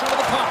possession of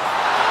the puck.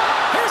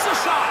 Here's a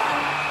shot.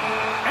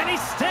 And he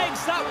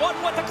snags that one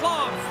with the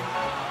glove.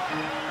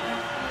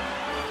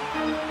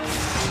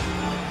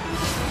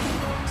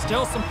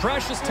 Still some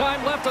precious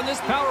time left on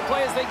this power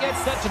play as they get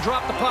set to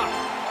drop the puck.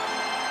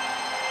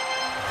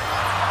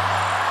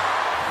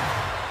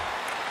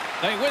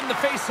 They win the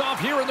face-off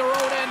here in their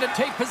own end and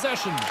take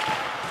possession.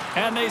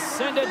 And they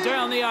send it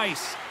down the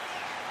ice.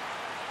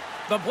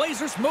 The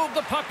Blazers move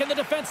the puck in the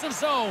defensive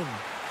zone.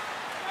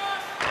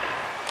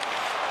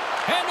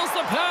 Handles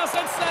the pass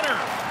at center.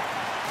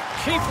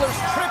 Kiefler's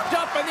tripped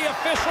up and the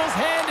official's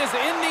hand is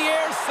in the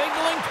air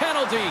signaling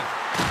penalty.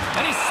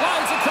 And he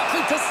slides it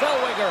quickly to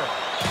Zellweger.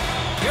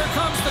 Here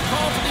comes the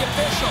call to the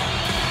official.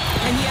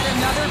 And yet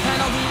another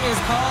penalty is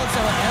called,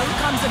 so out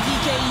comes the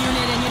PK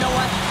unit, and you know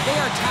what? They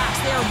are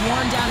taxed, they are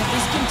worn down. If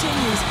this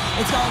continues,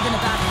 it's all going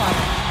to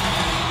backfire.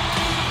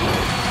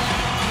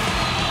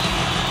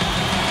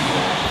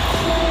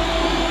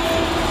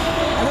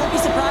 I won't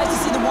be surprised to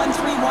see the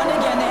 1-3-1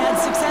 again. They had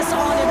success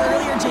on it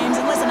earlier, James.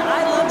 And listen,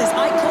 I love this.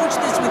 I coach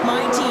this with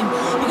my team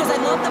because I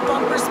love the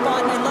bumper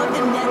spot and I love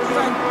the net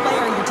front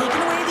player. You're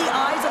taking away the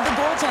eyes of the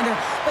goaltender,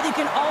 but you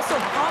can also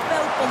pop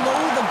out below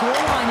the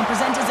goal line and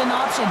present as an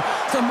option.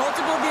 So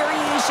multiple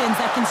variations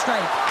that can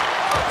strike.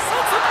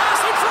 Sends the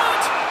pass in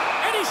front,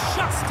 and he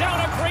shuts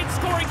down a great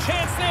scoring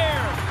chance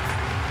there.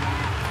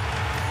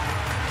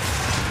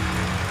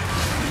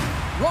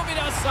 Roaming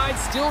outside,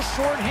 still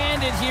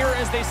short-handed here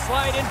as they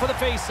slide in for the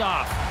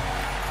face-off.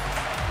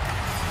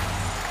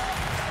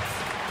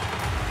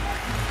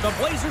 The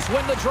Blazers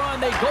win the draw,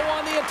 and they go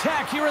on the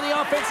attack here in the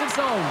offensive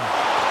zone.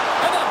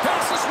 And that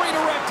pass is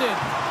redirected.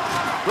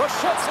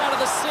 Rochette's out of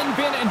the sin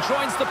bin and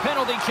joins the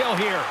penalty kill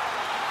here.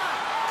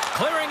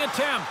 Clearing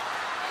attempt.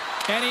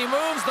 And he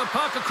moves the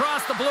puck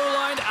across the blue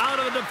line out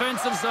of the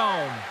defensive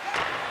zone.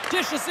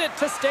 Dishes it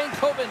to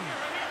Stankoven.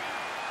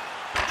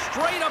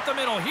 Straight up the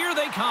middle. Here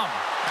they come.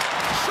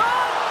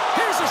 Shot!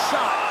 Here's a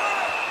shot.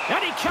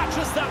 And he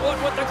catches that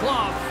one with the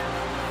glove.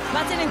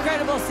 That's an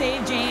incredible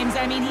save, James.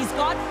 I mean, he's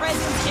got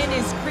presence in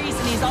his crease,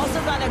 and he's also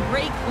got a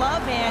great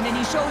glove hand, and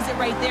he shows it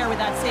right there with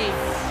that save.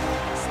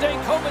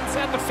 Stankoven's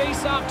at the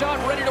face-off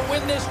dot, ready to win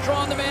this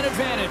draw on the man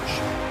advantage.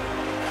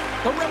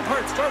 The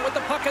Rimparts start with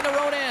the puck in their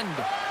own end.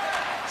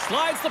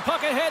 Slides the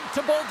puck ahead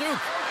to Bolduc.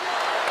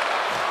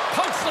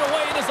 Pokes it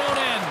away in his own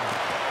end.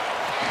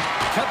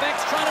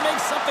 Quebec's trying to make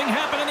something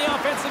happen in the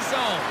offensive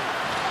zone.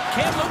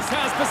 Kamloops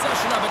has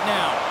possession of it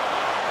now.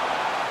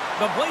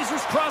 The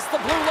Blazers cross the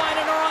blue line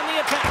and are on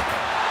the attack.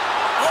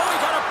 Oh, he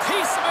got a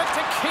piece of it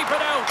to keep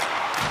it out.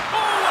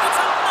 Oh, and it's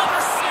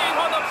another save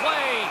on the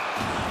play.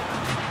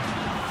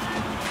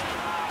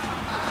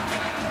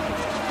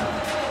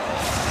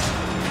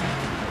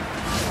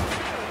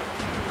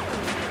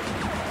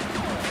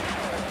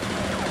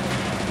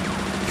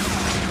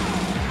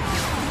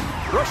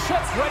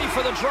 Rochette's ready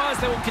for the draws.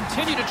 They will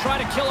continue to try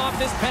to kill off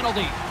this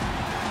penalty.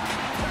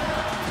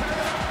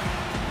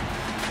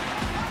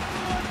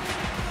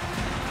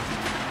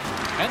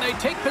 And they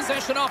take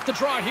possession off the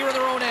draw here in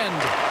their own end.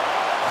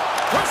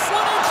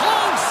 Wrestling in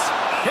close.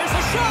 Here's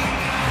a shot.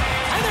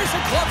 And there's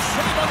a glove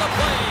save on the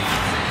play.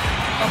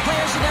 A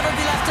player should never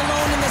be left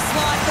alone in the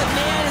slot, but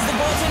man, is the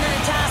goaltender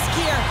in task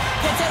here.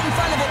 Gets out in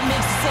front of it and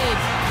makes a save.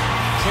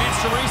 Chance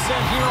to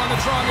reset here on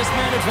the draw on this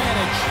man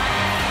advantage.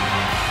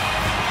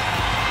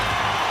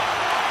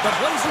 The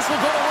Blazers will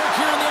go to work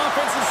here in the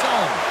offensive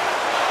zone.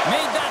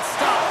 Made that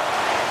stop.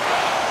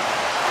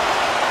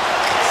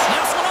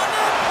 Snaps one on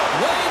net.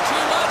 Way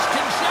too much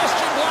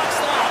congestion blocks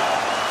that.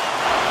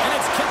 And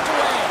it's kicked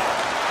away.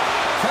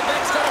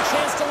 Quebec's got a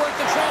chance to work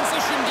the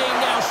transition game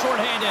now,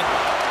 shorthanded.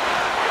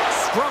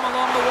 Scrum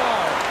along the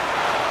wall.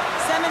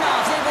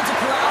 Semenov's able to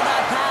corral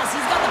that pass.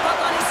 He's got the puck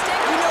on his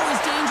stick. You know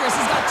he's dangerous.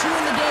 He's got 2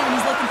 in the game, and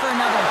he's looking for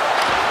another.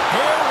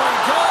 Here we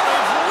go.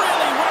 They've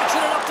really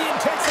ratcheted up the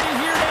intensity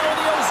here now in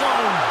the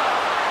O-zone.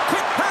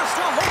 Quick pass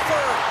to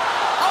Hofer.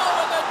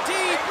 Oh, and the D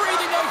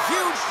breathing a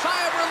huge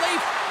sigh of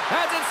relief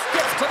as it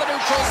skips to the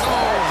neutral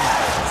zone.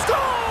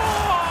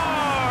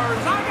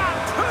 Scores! I got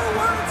 2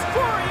 words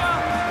for you.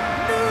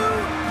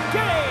 New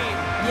game.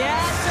 Yeah,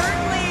 it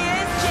certainly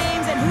is,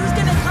 James. And who's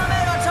going to come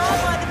out on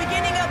top at the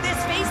beginning of this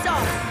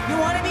face-off? You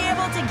want to be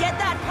able to get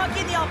that puck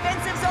in the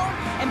offensive zone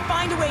and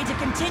find a way to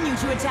continue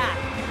to attack.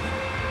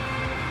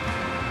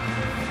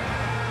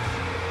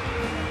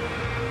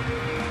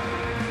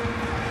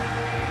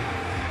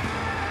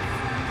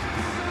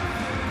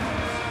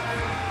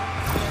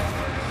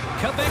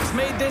 Quebec's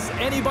made this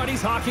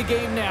anybody's hockey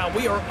game now.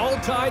 We are all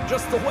tied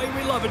just the way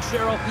we love it,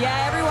 Cheryl. Yeah,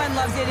 everyone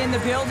loves it in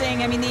the building.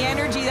 I mean, the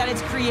energy that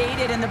it's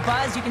created and the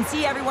buzz. You can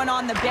see everyone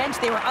on the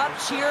bench. They were up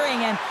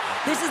cheering, and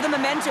this is the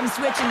momentum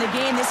switch in the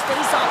game. This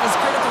face-off is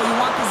critical. You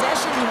want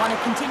possession. You want to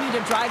continue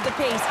to drive the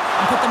pace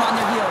and put them on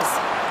their heels.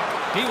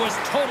 He was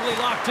totally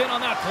locked in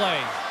on that play.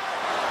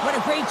 What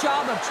a great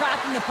job of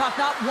tracking the puck.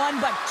 Not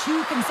 1, but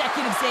 2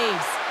 consecutive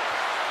saves.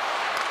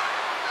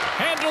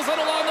 Handles it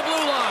along the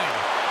blue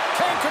line.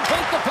 Can't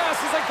complete the pass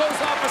as it goes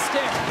off a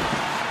stick.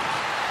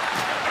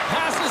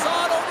 Passes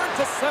on over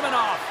to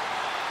Semenov.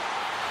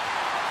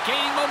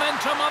 Gaining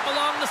momentum up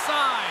along the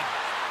side.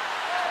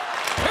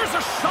 Here's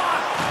a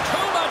shot.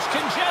 Too much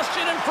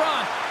congestion in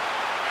front.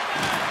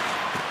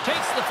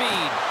 Takes the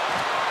feed.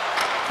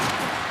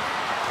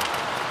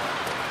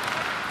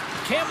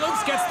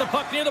 Kamloops gets the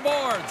puck near the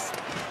boards.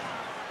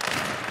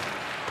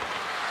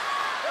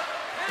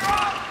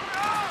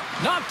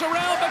 Knocked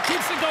around but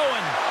keeps it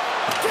going.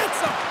 Gets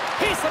a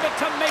piece of it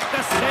to make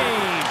the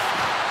save.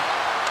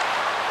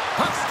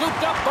 Puck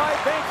scooped up by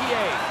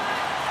Banquier.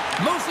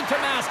 Moves it to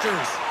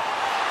Masters.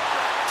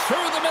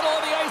 Through the middle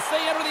of the ice,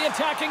 they enter the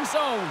attacking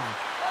zone.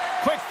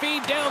 Quick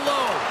feed down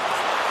low.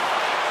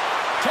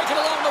 Taken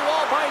along the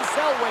wall by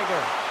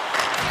Zellweger.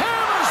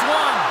 Hammers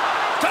one.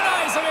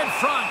 Denies him in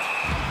front.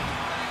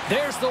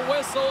 There's the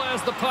whistle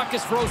as the puck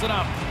is frozen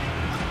up.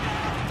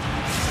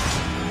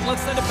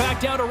 Let's send it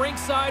back down to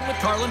ringside with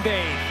Carlin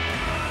Bay.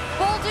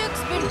 Bolduc's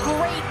been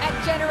great at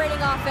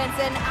generating offense,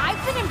 and I've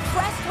been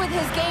impressed with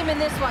his game in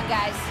this one,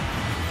 guys.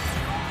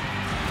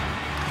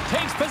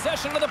 Takes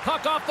possession of the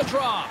puck off the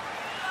draw.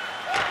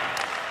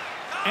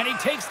 And he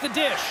takes the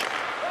dish.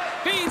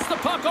 Feeds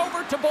the puck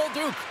over to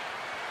Bolduc.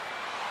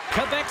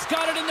 Quebec's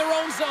got it in their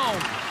own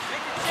zone.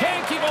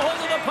 Can't keep a hold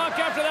of the puck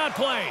after that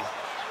play.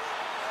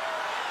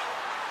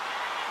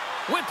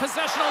 With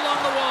possession along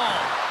the wall.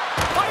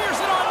 Fires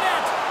it on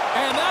net.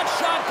 And that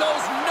shot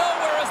goes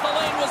nowhere as the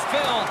lane was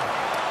filled.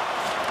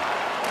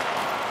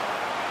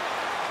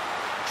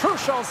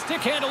 Truchel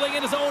stick handling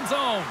in his own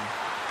zone.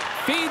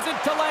 Feeds it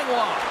to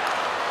Langlois.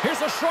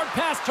 Here's a short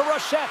pass to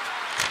Rochette.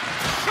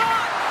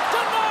 Shot!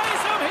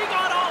 Denies him! He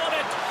got all of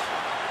it!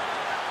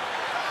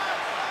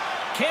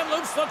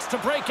 Kamloops looks to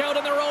break out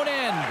in their own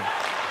end.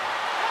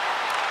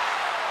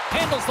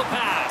 Handles the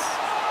pass.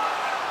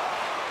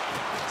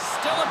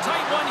 Still a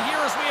tight one here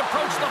as we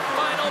approach the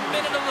final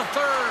minute of the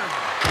third.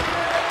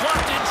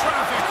 Blocked in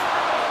traffic.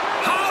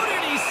 How did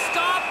he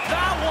stop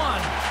that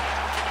one?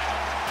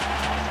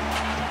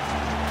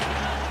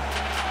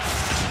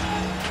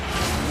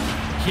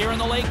 Here in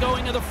the late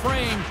going of the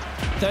frame.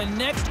 The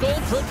next goal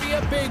could be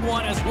a big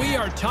one as we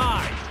are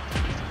tied.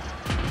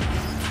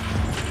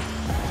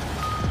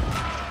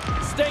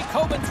 Stake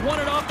Hoban's won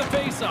it off the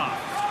faceoff.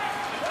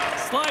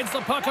 Slides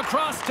the puck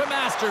across to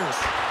Masters.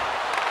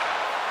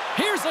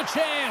 Here's a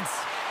chance.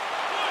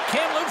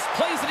 Kamloops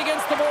plays it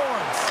against the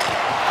boards.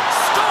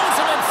 Stones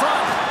him in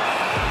front.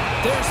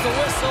 There's the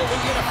whistle. We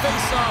get a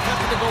face-off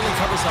after the goalie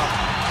covers up.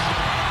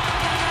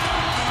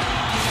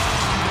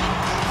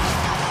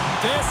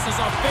 This is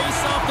a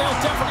face-off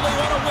they'll definitely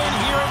want to win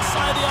here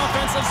inside the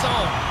offensive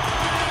zone.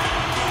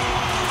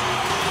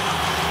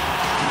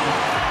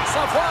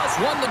 Savoie's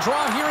won the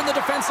draw here in the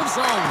defensive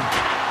zone.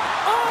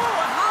 Oh,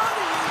 how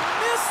do you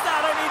miss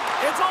that? I mean,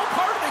 it's all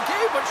part of the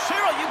game, but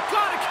Cheryl, you've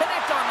got to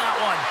connect on that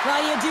one.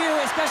 Well, you do,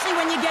 especially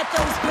when you get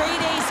those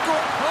grade A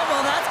scores. Oh,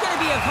 well, that's going to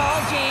be a call,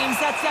 James.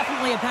 That's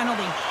definitely a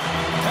penalty.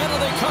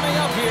 Penalty coming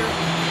up here.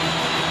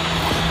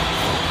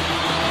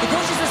 The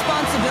coach's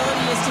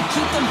responsibility is to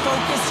keep them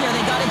focused here.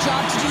 They got a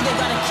job to do. They've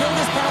got to kill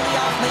this penalty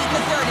off late in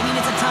the third. I mean,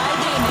 it's a tie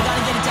game. They got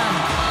to get it done.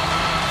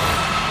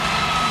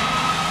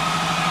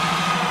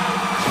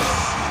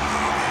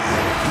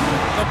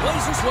 The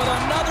Blazers with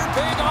another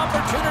big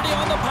opportunity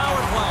on the power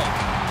play.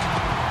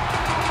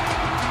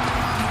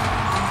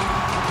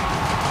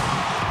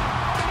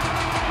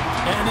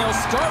 And they'll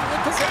start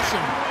with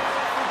possession.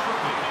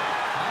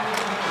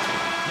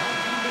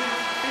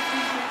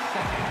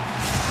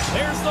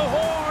 There's the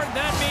horn.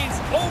 That means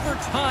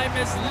overtime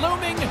is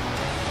looming.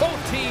 Both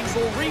teams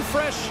will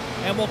refresh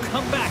and will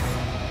come back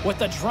with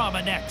the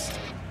drama next.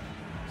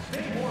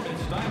 Stay warm and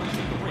stylish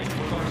at the rink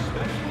with our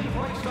specially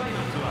priced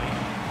item tonight.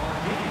 Our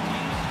game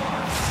team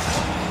starts.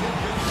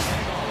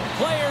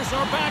 Players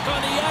are back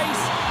on the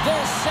ice.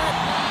 They're set.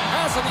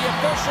 As are the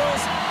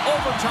officials.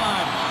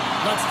 Overtime.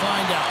 Let's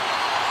find out.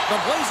 The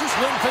Blazers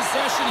win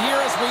possession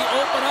here as we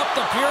open up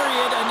the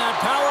period, and that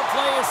power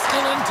play is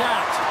still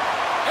intact.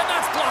 And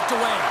that's blocked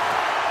away.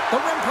 The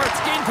Rimparts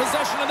gain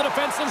possession of the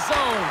defensive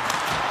zone.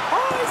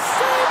 Oh, he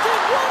saved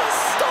it! What a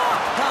stop!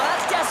 Well,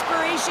 that's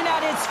desperation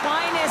at its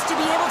finest to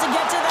be able to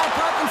get to that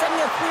puck and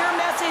sending a clear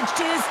message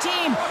to his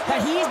team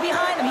that he's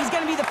behind them. He's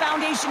going to be the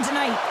foundation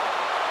tonight.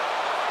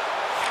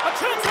 A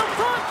chance in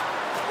front.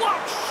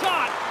 Blocked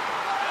shot.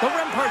 The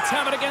Rimparts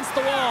have it against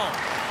the wall.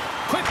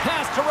 Quick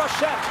pass to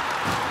Rochette.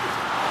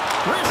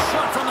 Wrist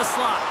shot from the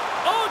slot.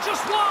 Oh,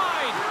 just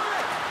wide.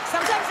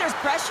 Sometimes there's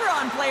pressure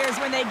on players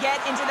when they get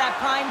into that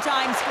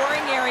prime-time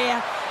scoring area,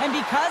 and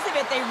because of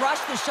it, they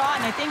rush the shot,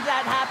 and I think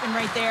that happened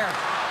right there.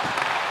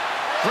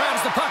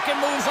 Grabs the puck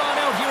and moves on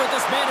out here with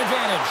this man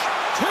advantage.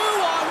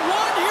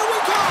 2-on-1, here we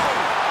go!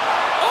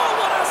 Oh,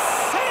 what a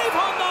save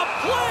on the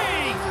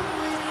play!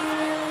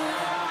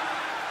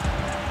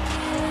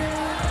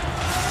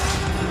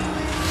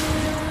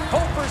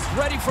 Hofer's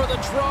ready for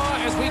the draw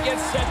as we get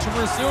set to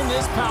resume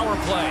this power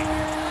play.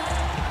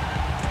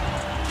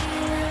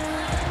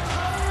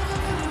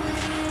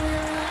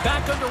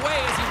 Back underway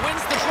as he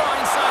wins the draw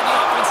inside the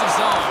offensive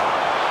zone.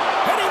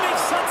 And he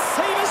makes that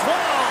save as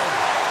well.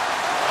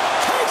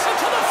 Takes it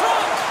to the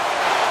front.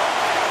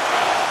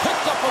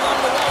 Picked up along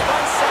the wall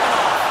by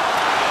Seminoff.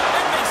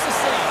 And makes the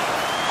save.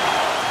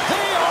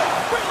 They are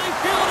really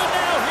feeling it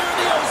now here in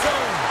the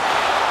O-zone.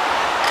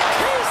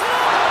 Keys it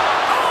up.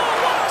 Oh,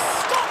 what a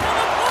stop on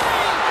the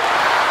play.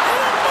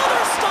 And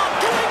another stop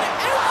doing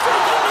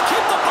everything to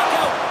keep the puck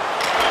out.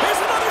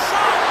 Here's another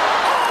shot.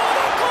 Oh,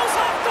 that goes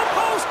off the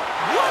post.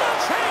 What a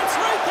chance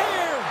right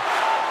there.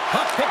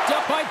 Puck picked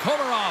up by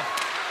Komarov.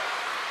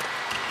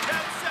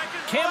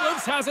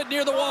 Kamloops has it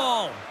near the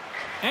wall.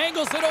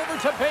 Angles it over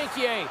to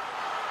Banquier.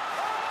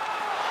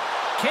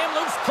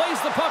 Kamloops plays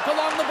the puck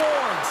along the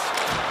boards.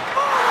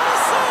 Oh, what a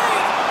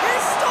save! He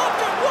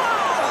stopped it!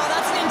 Wow! Oh,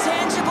 that's an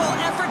intangible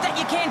effort that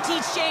you can't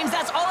teach, James.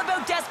 That's all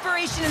about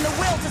desperation and the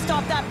will to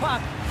stop that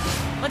puck.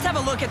 Let's have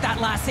a look at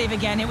that last save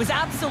again. It was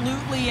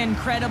absolutely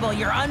incredible.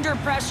 You're under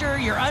pressure,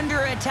 you're under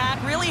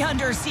attack, really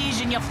under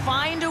siege, and you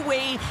find a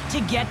way to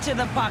get to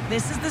the puck.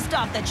 This is the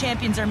stuff that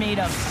champions are made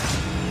of.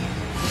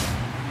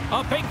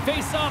 A big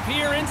face-off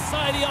here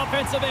inside the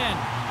offensive end.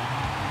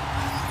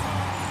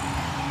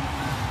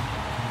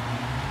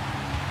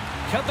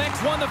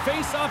 Quebec's won the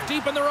face-off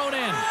deep in their own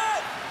end.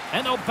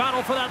 And they'll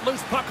battle for that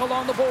loose puck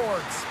along the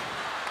boards.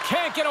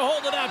 Can't get a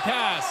hold of that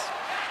pass.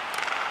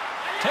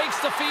 Takes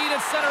the feed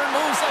at center and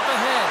moves up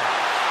ahead.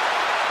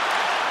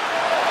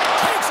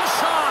 Takes a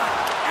shot,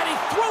 and he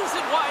throws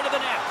it wide of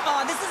the net.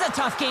 Oh, this is a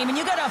tough game, and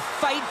you got to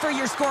fight for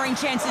your scoring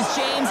chances,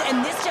 James,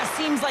 and this just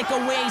seems like a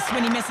waste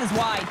when he misses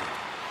wide.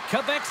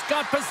 Quebec's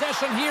got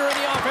possession here in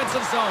the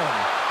offensive zone.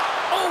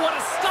 Oh, what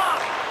a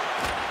stop!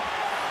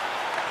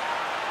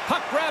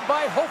 Puck grab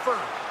by Hofer.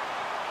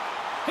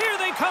 Here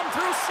they come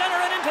through center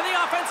and into the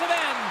offensive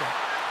end.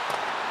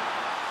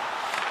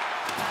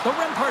 The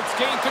Remparts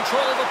gain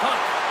control of the puck.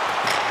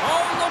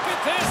 Oh, look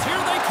at this.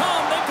 Here they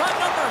come. They've got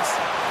numbers.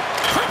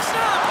 Quick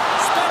snap.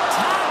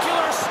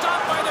 Spectacular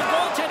stop by the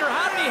goaltender.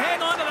 How did he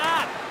hang on to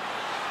that?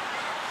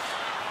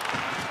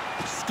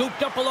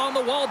 Scooped up along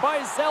the wall by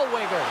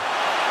Zellweger.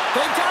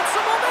 They've got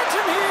some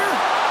momentum here.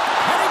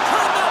 And he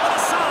turned that one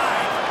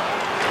aside.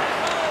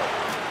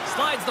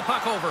 Slides the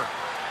puck over.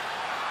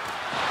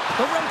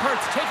 The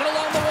Remparts take it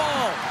along the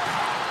wall.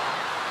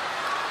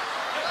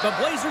 The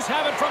Blazers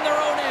have it from their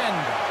own end.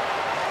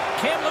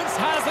 Kamloops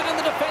has it in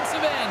the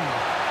defensive end.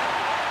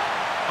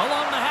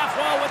 Along the half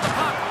wall with the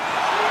puck.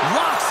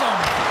 Locks him.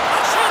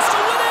 A chance to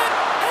win it,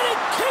 and he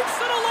keeps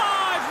it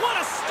alive. What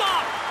a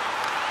stop.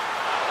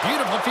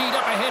 Beautiful feed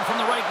up ahead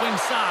from the right wing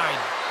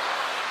side.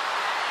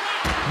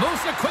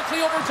 Moves it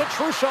quickly over to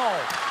Truchon.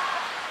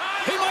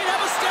 He might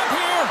have a step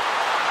here.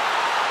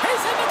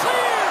 He's in the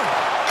clear.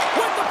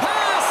 With the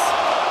pass.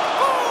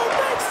 Oh,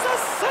 makes the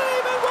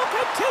save and will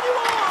continue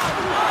on.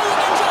 Oh, you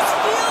can just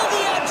feel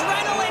the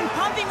adrenaline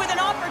pumping with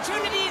an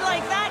opportunity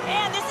like that.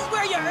 Man, this is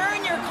where you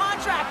earn your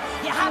contract.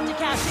 You have to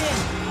cash in.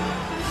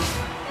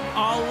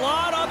 A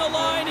lot on the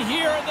line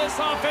here in this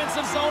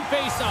offensive zone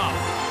faceoff.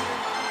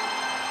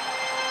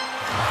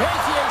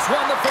 Bantier's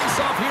won the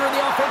faceoff here in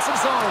the offensive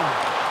zone.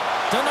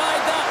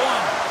 Denied that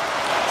one.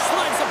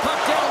 Slides the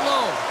puck down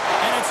low.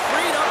 And it's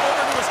freed up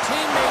over to his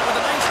teammate with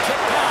a nice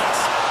kick pass.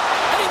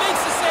 And he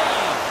makes the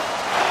save.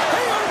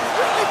 They are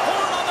really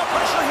pulling on the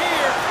pressure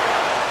here.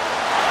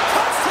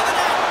 Cuts to the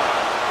net.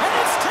 And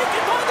it's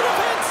taken by the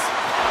defense.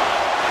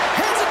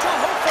 Hands it to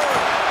Hofer.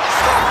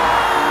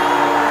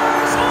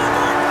 Scores!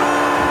 Overtime!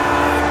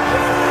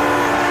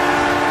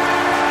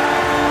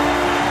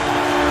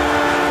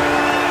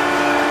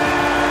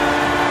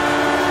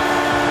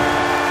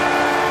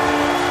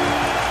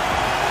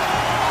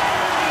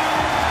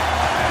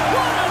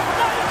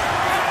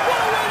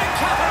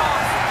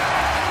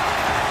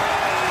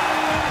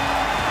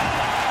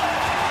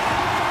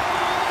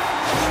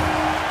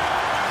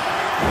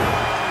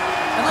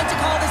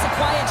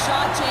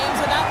 Shot, James.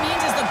 What that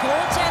means is the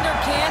goaltender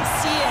can't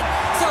see it.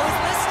 So he's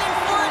listening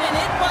for it, and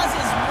it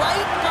buzzes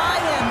right by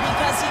him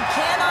because he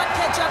cannot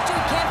catch up to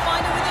it, can't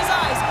find it with his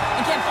eyes,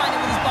 and can't find it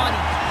with his body.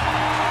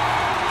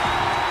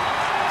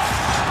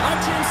 I'm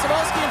James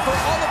Cebulski, and for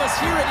all of us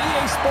here at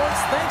EA Sports,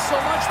 thanks so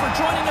much for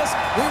joining us.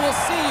 We will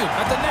see you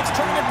at the next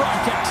tournament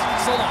broadcast.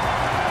 So long.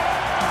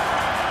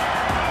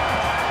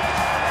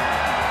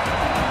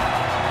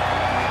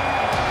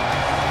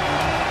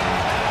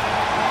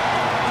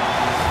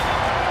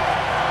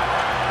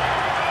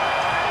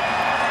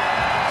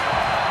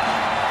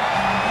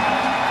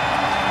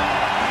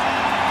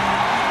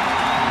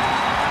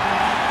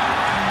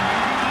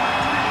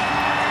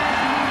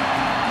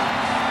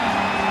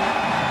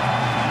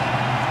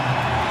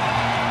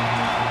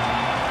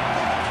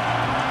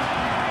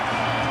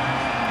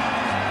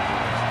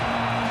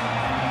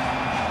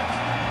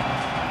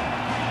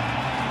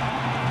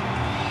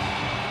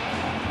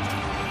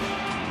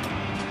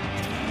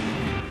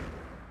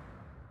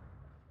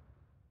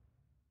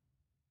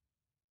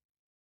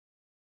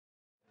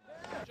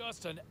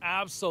 Just an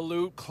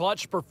absolute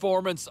clutch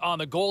performance on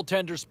the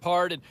goaltender's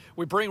part, and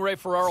we bring Ray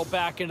Ferraro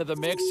back into the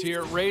mix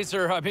here.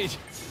 Razor, I mean,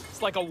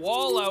 it's like a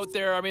wall out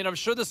there. I mean, I'm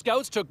sure the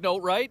scouts took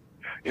note, right?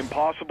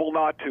 Impossible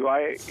not to.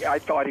 I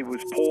thought he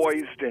was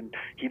poised, and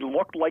he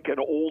looked like an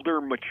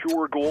older,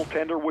 mature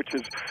goaltender, which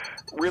is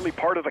really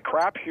part of the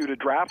crapshoot of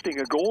drafting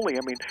a goalie.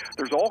 I mean,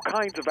 there's all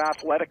kinds of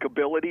athletic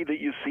ability that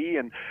you see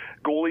in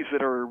goalies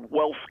that are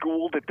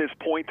well-schooled at this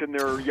point in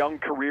their young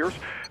careers,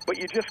 but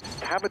you just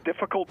have a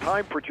difficult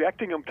time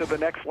projecting them to the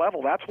next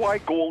level. That's why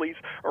goalies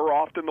are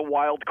often the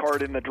wild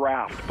card in the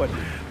draft. But,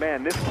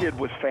 man, this kid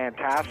was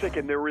fantastic,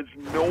 and there is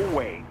no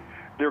way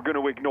they're going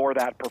to ignore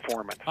that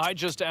performance. I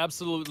just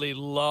absolutely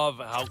love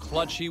how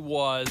clutch he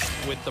was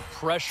with the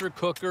pressure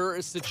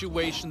cooker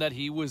situation that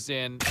he was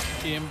in.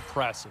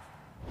 Impressive.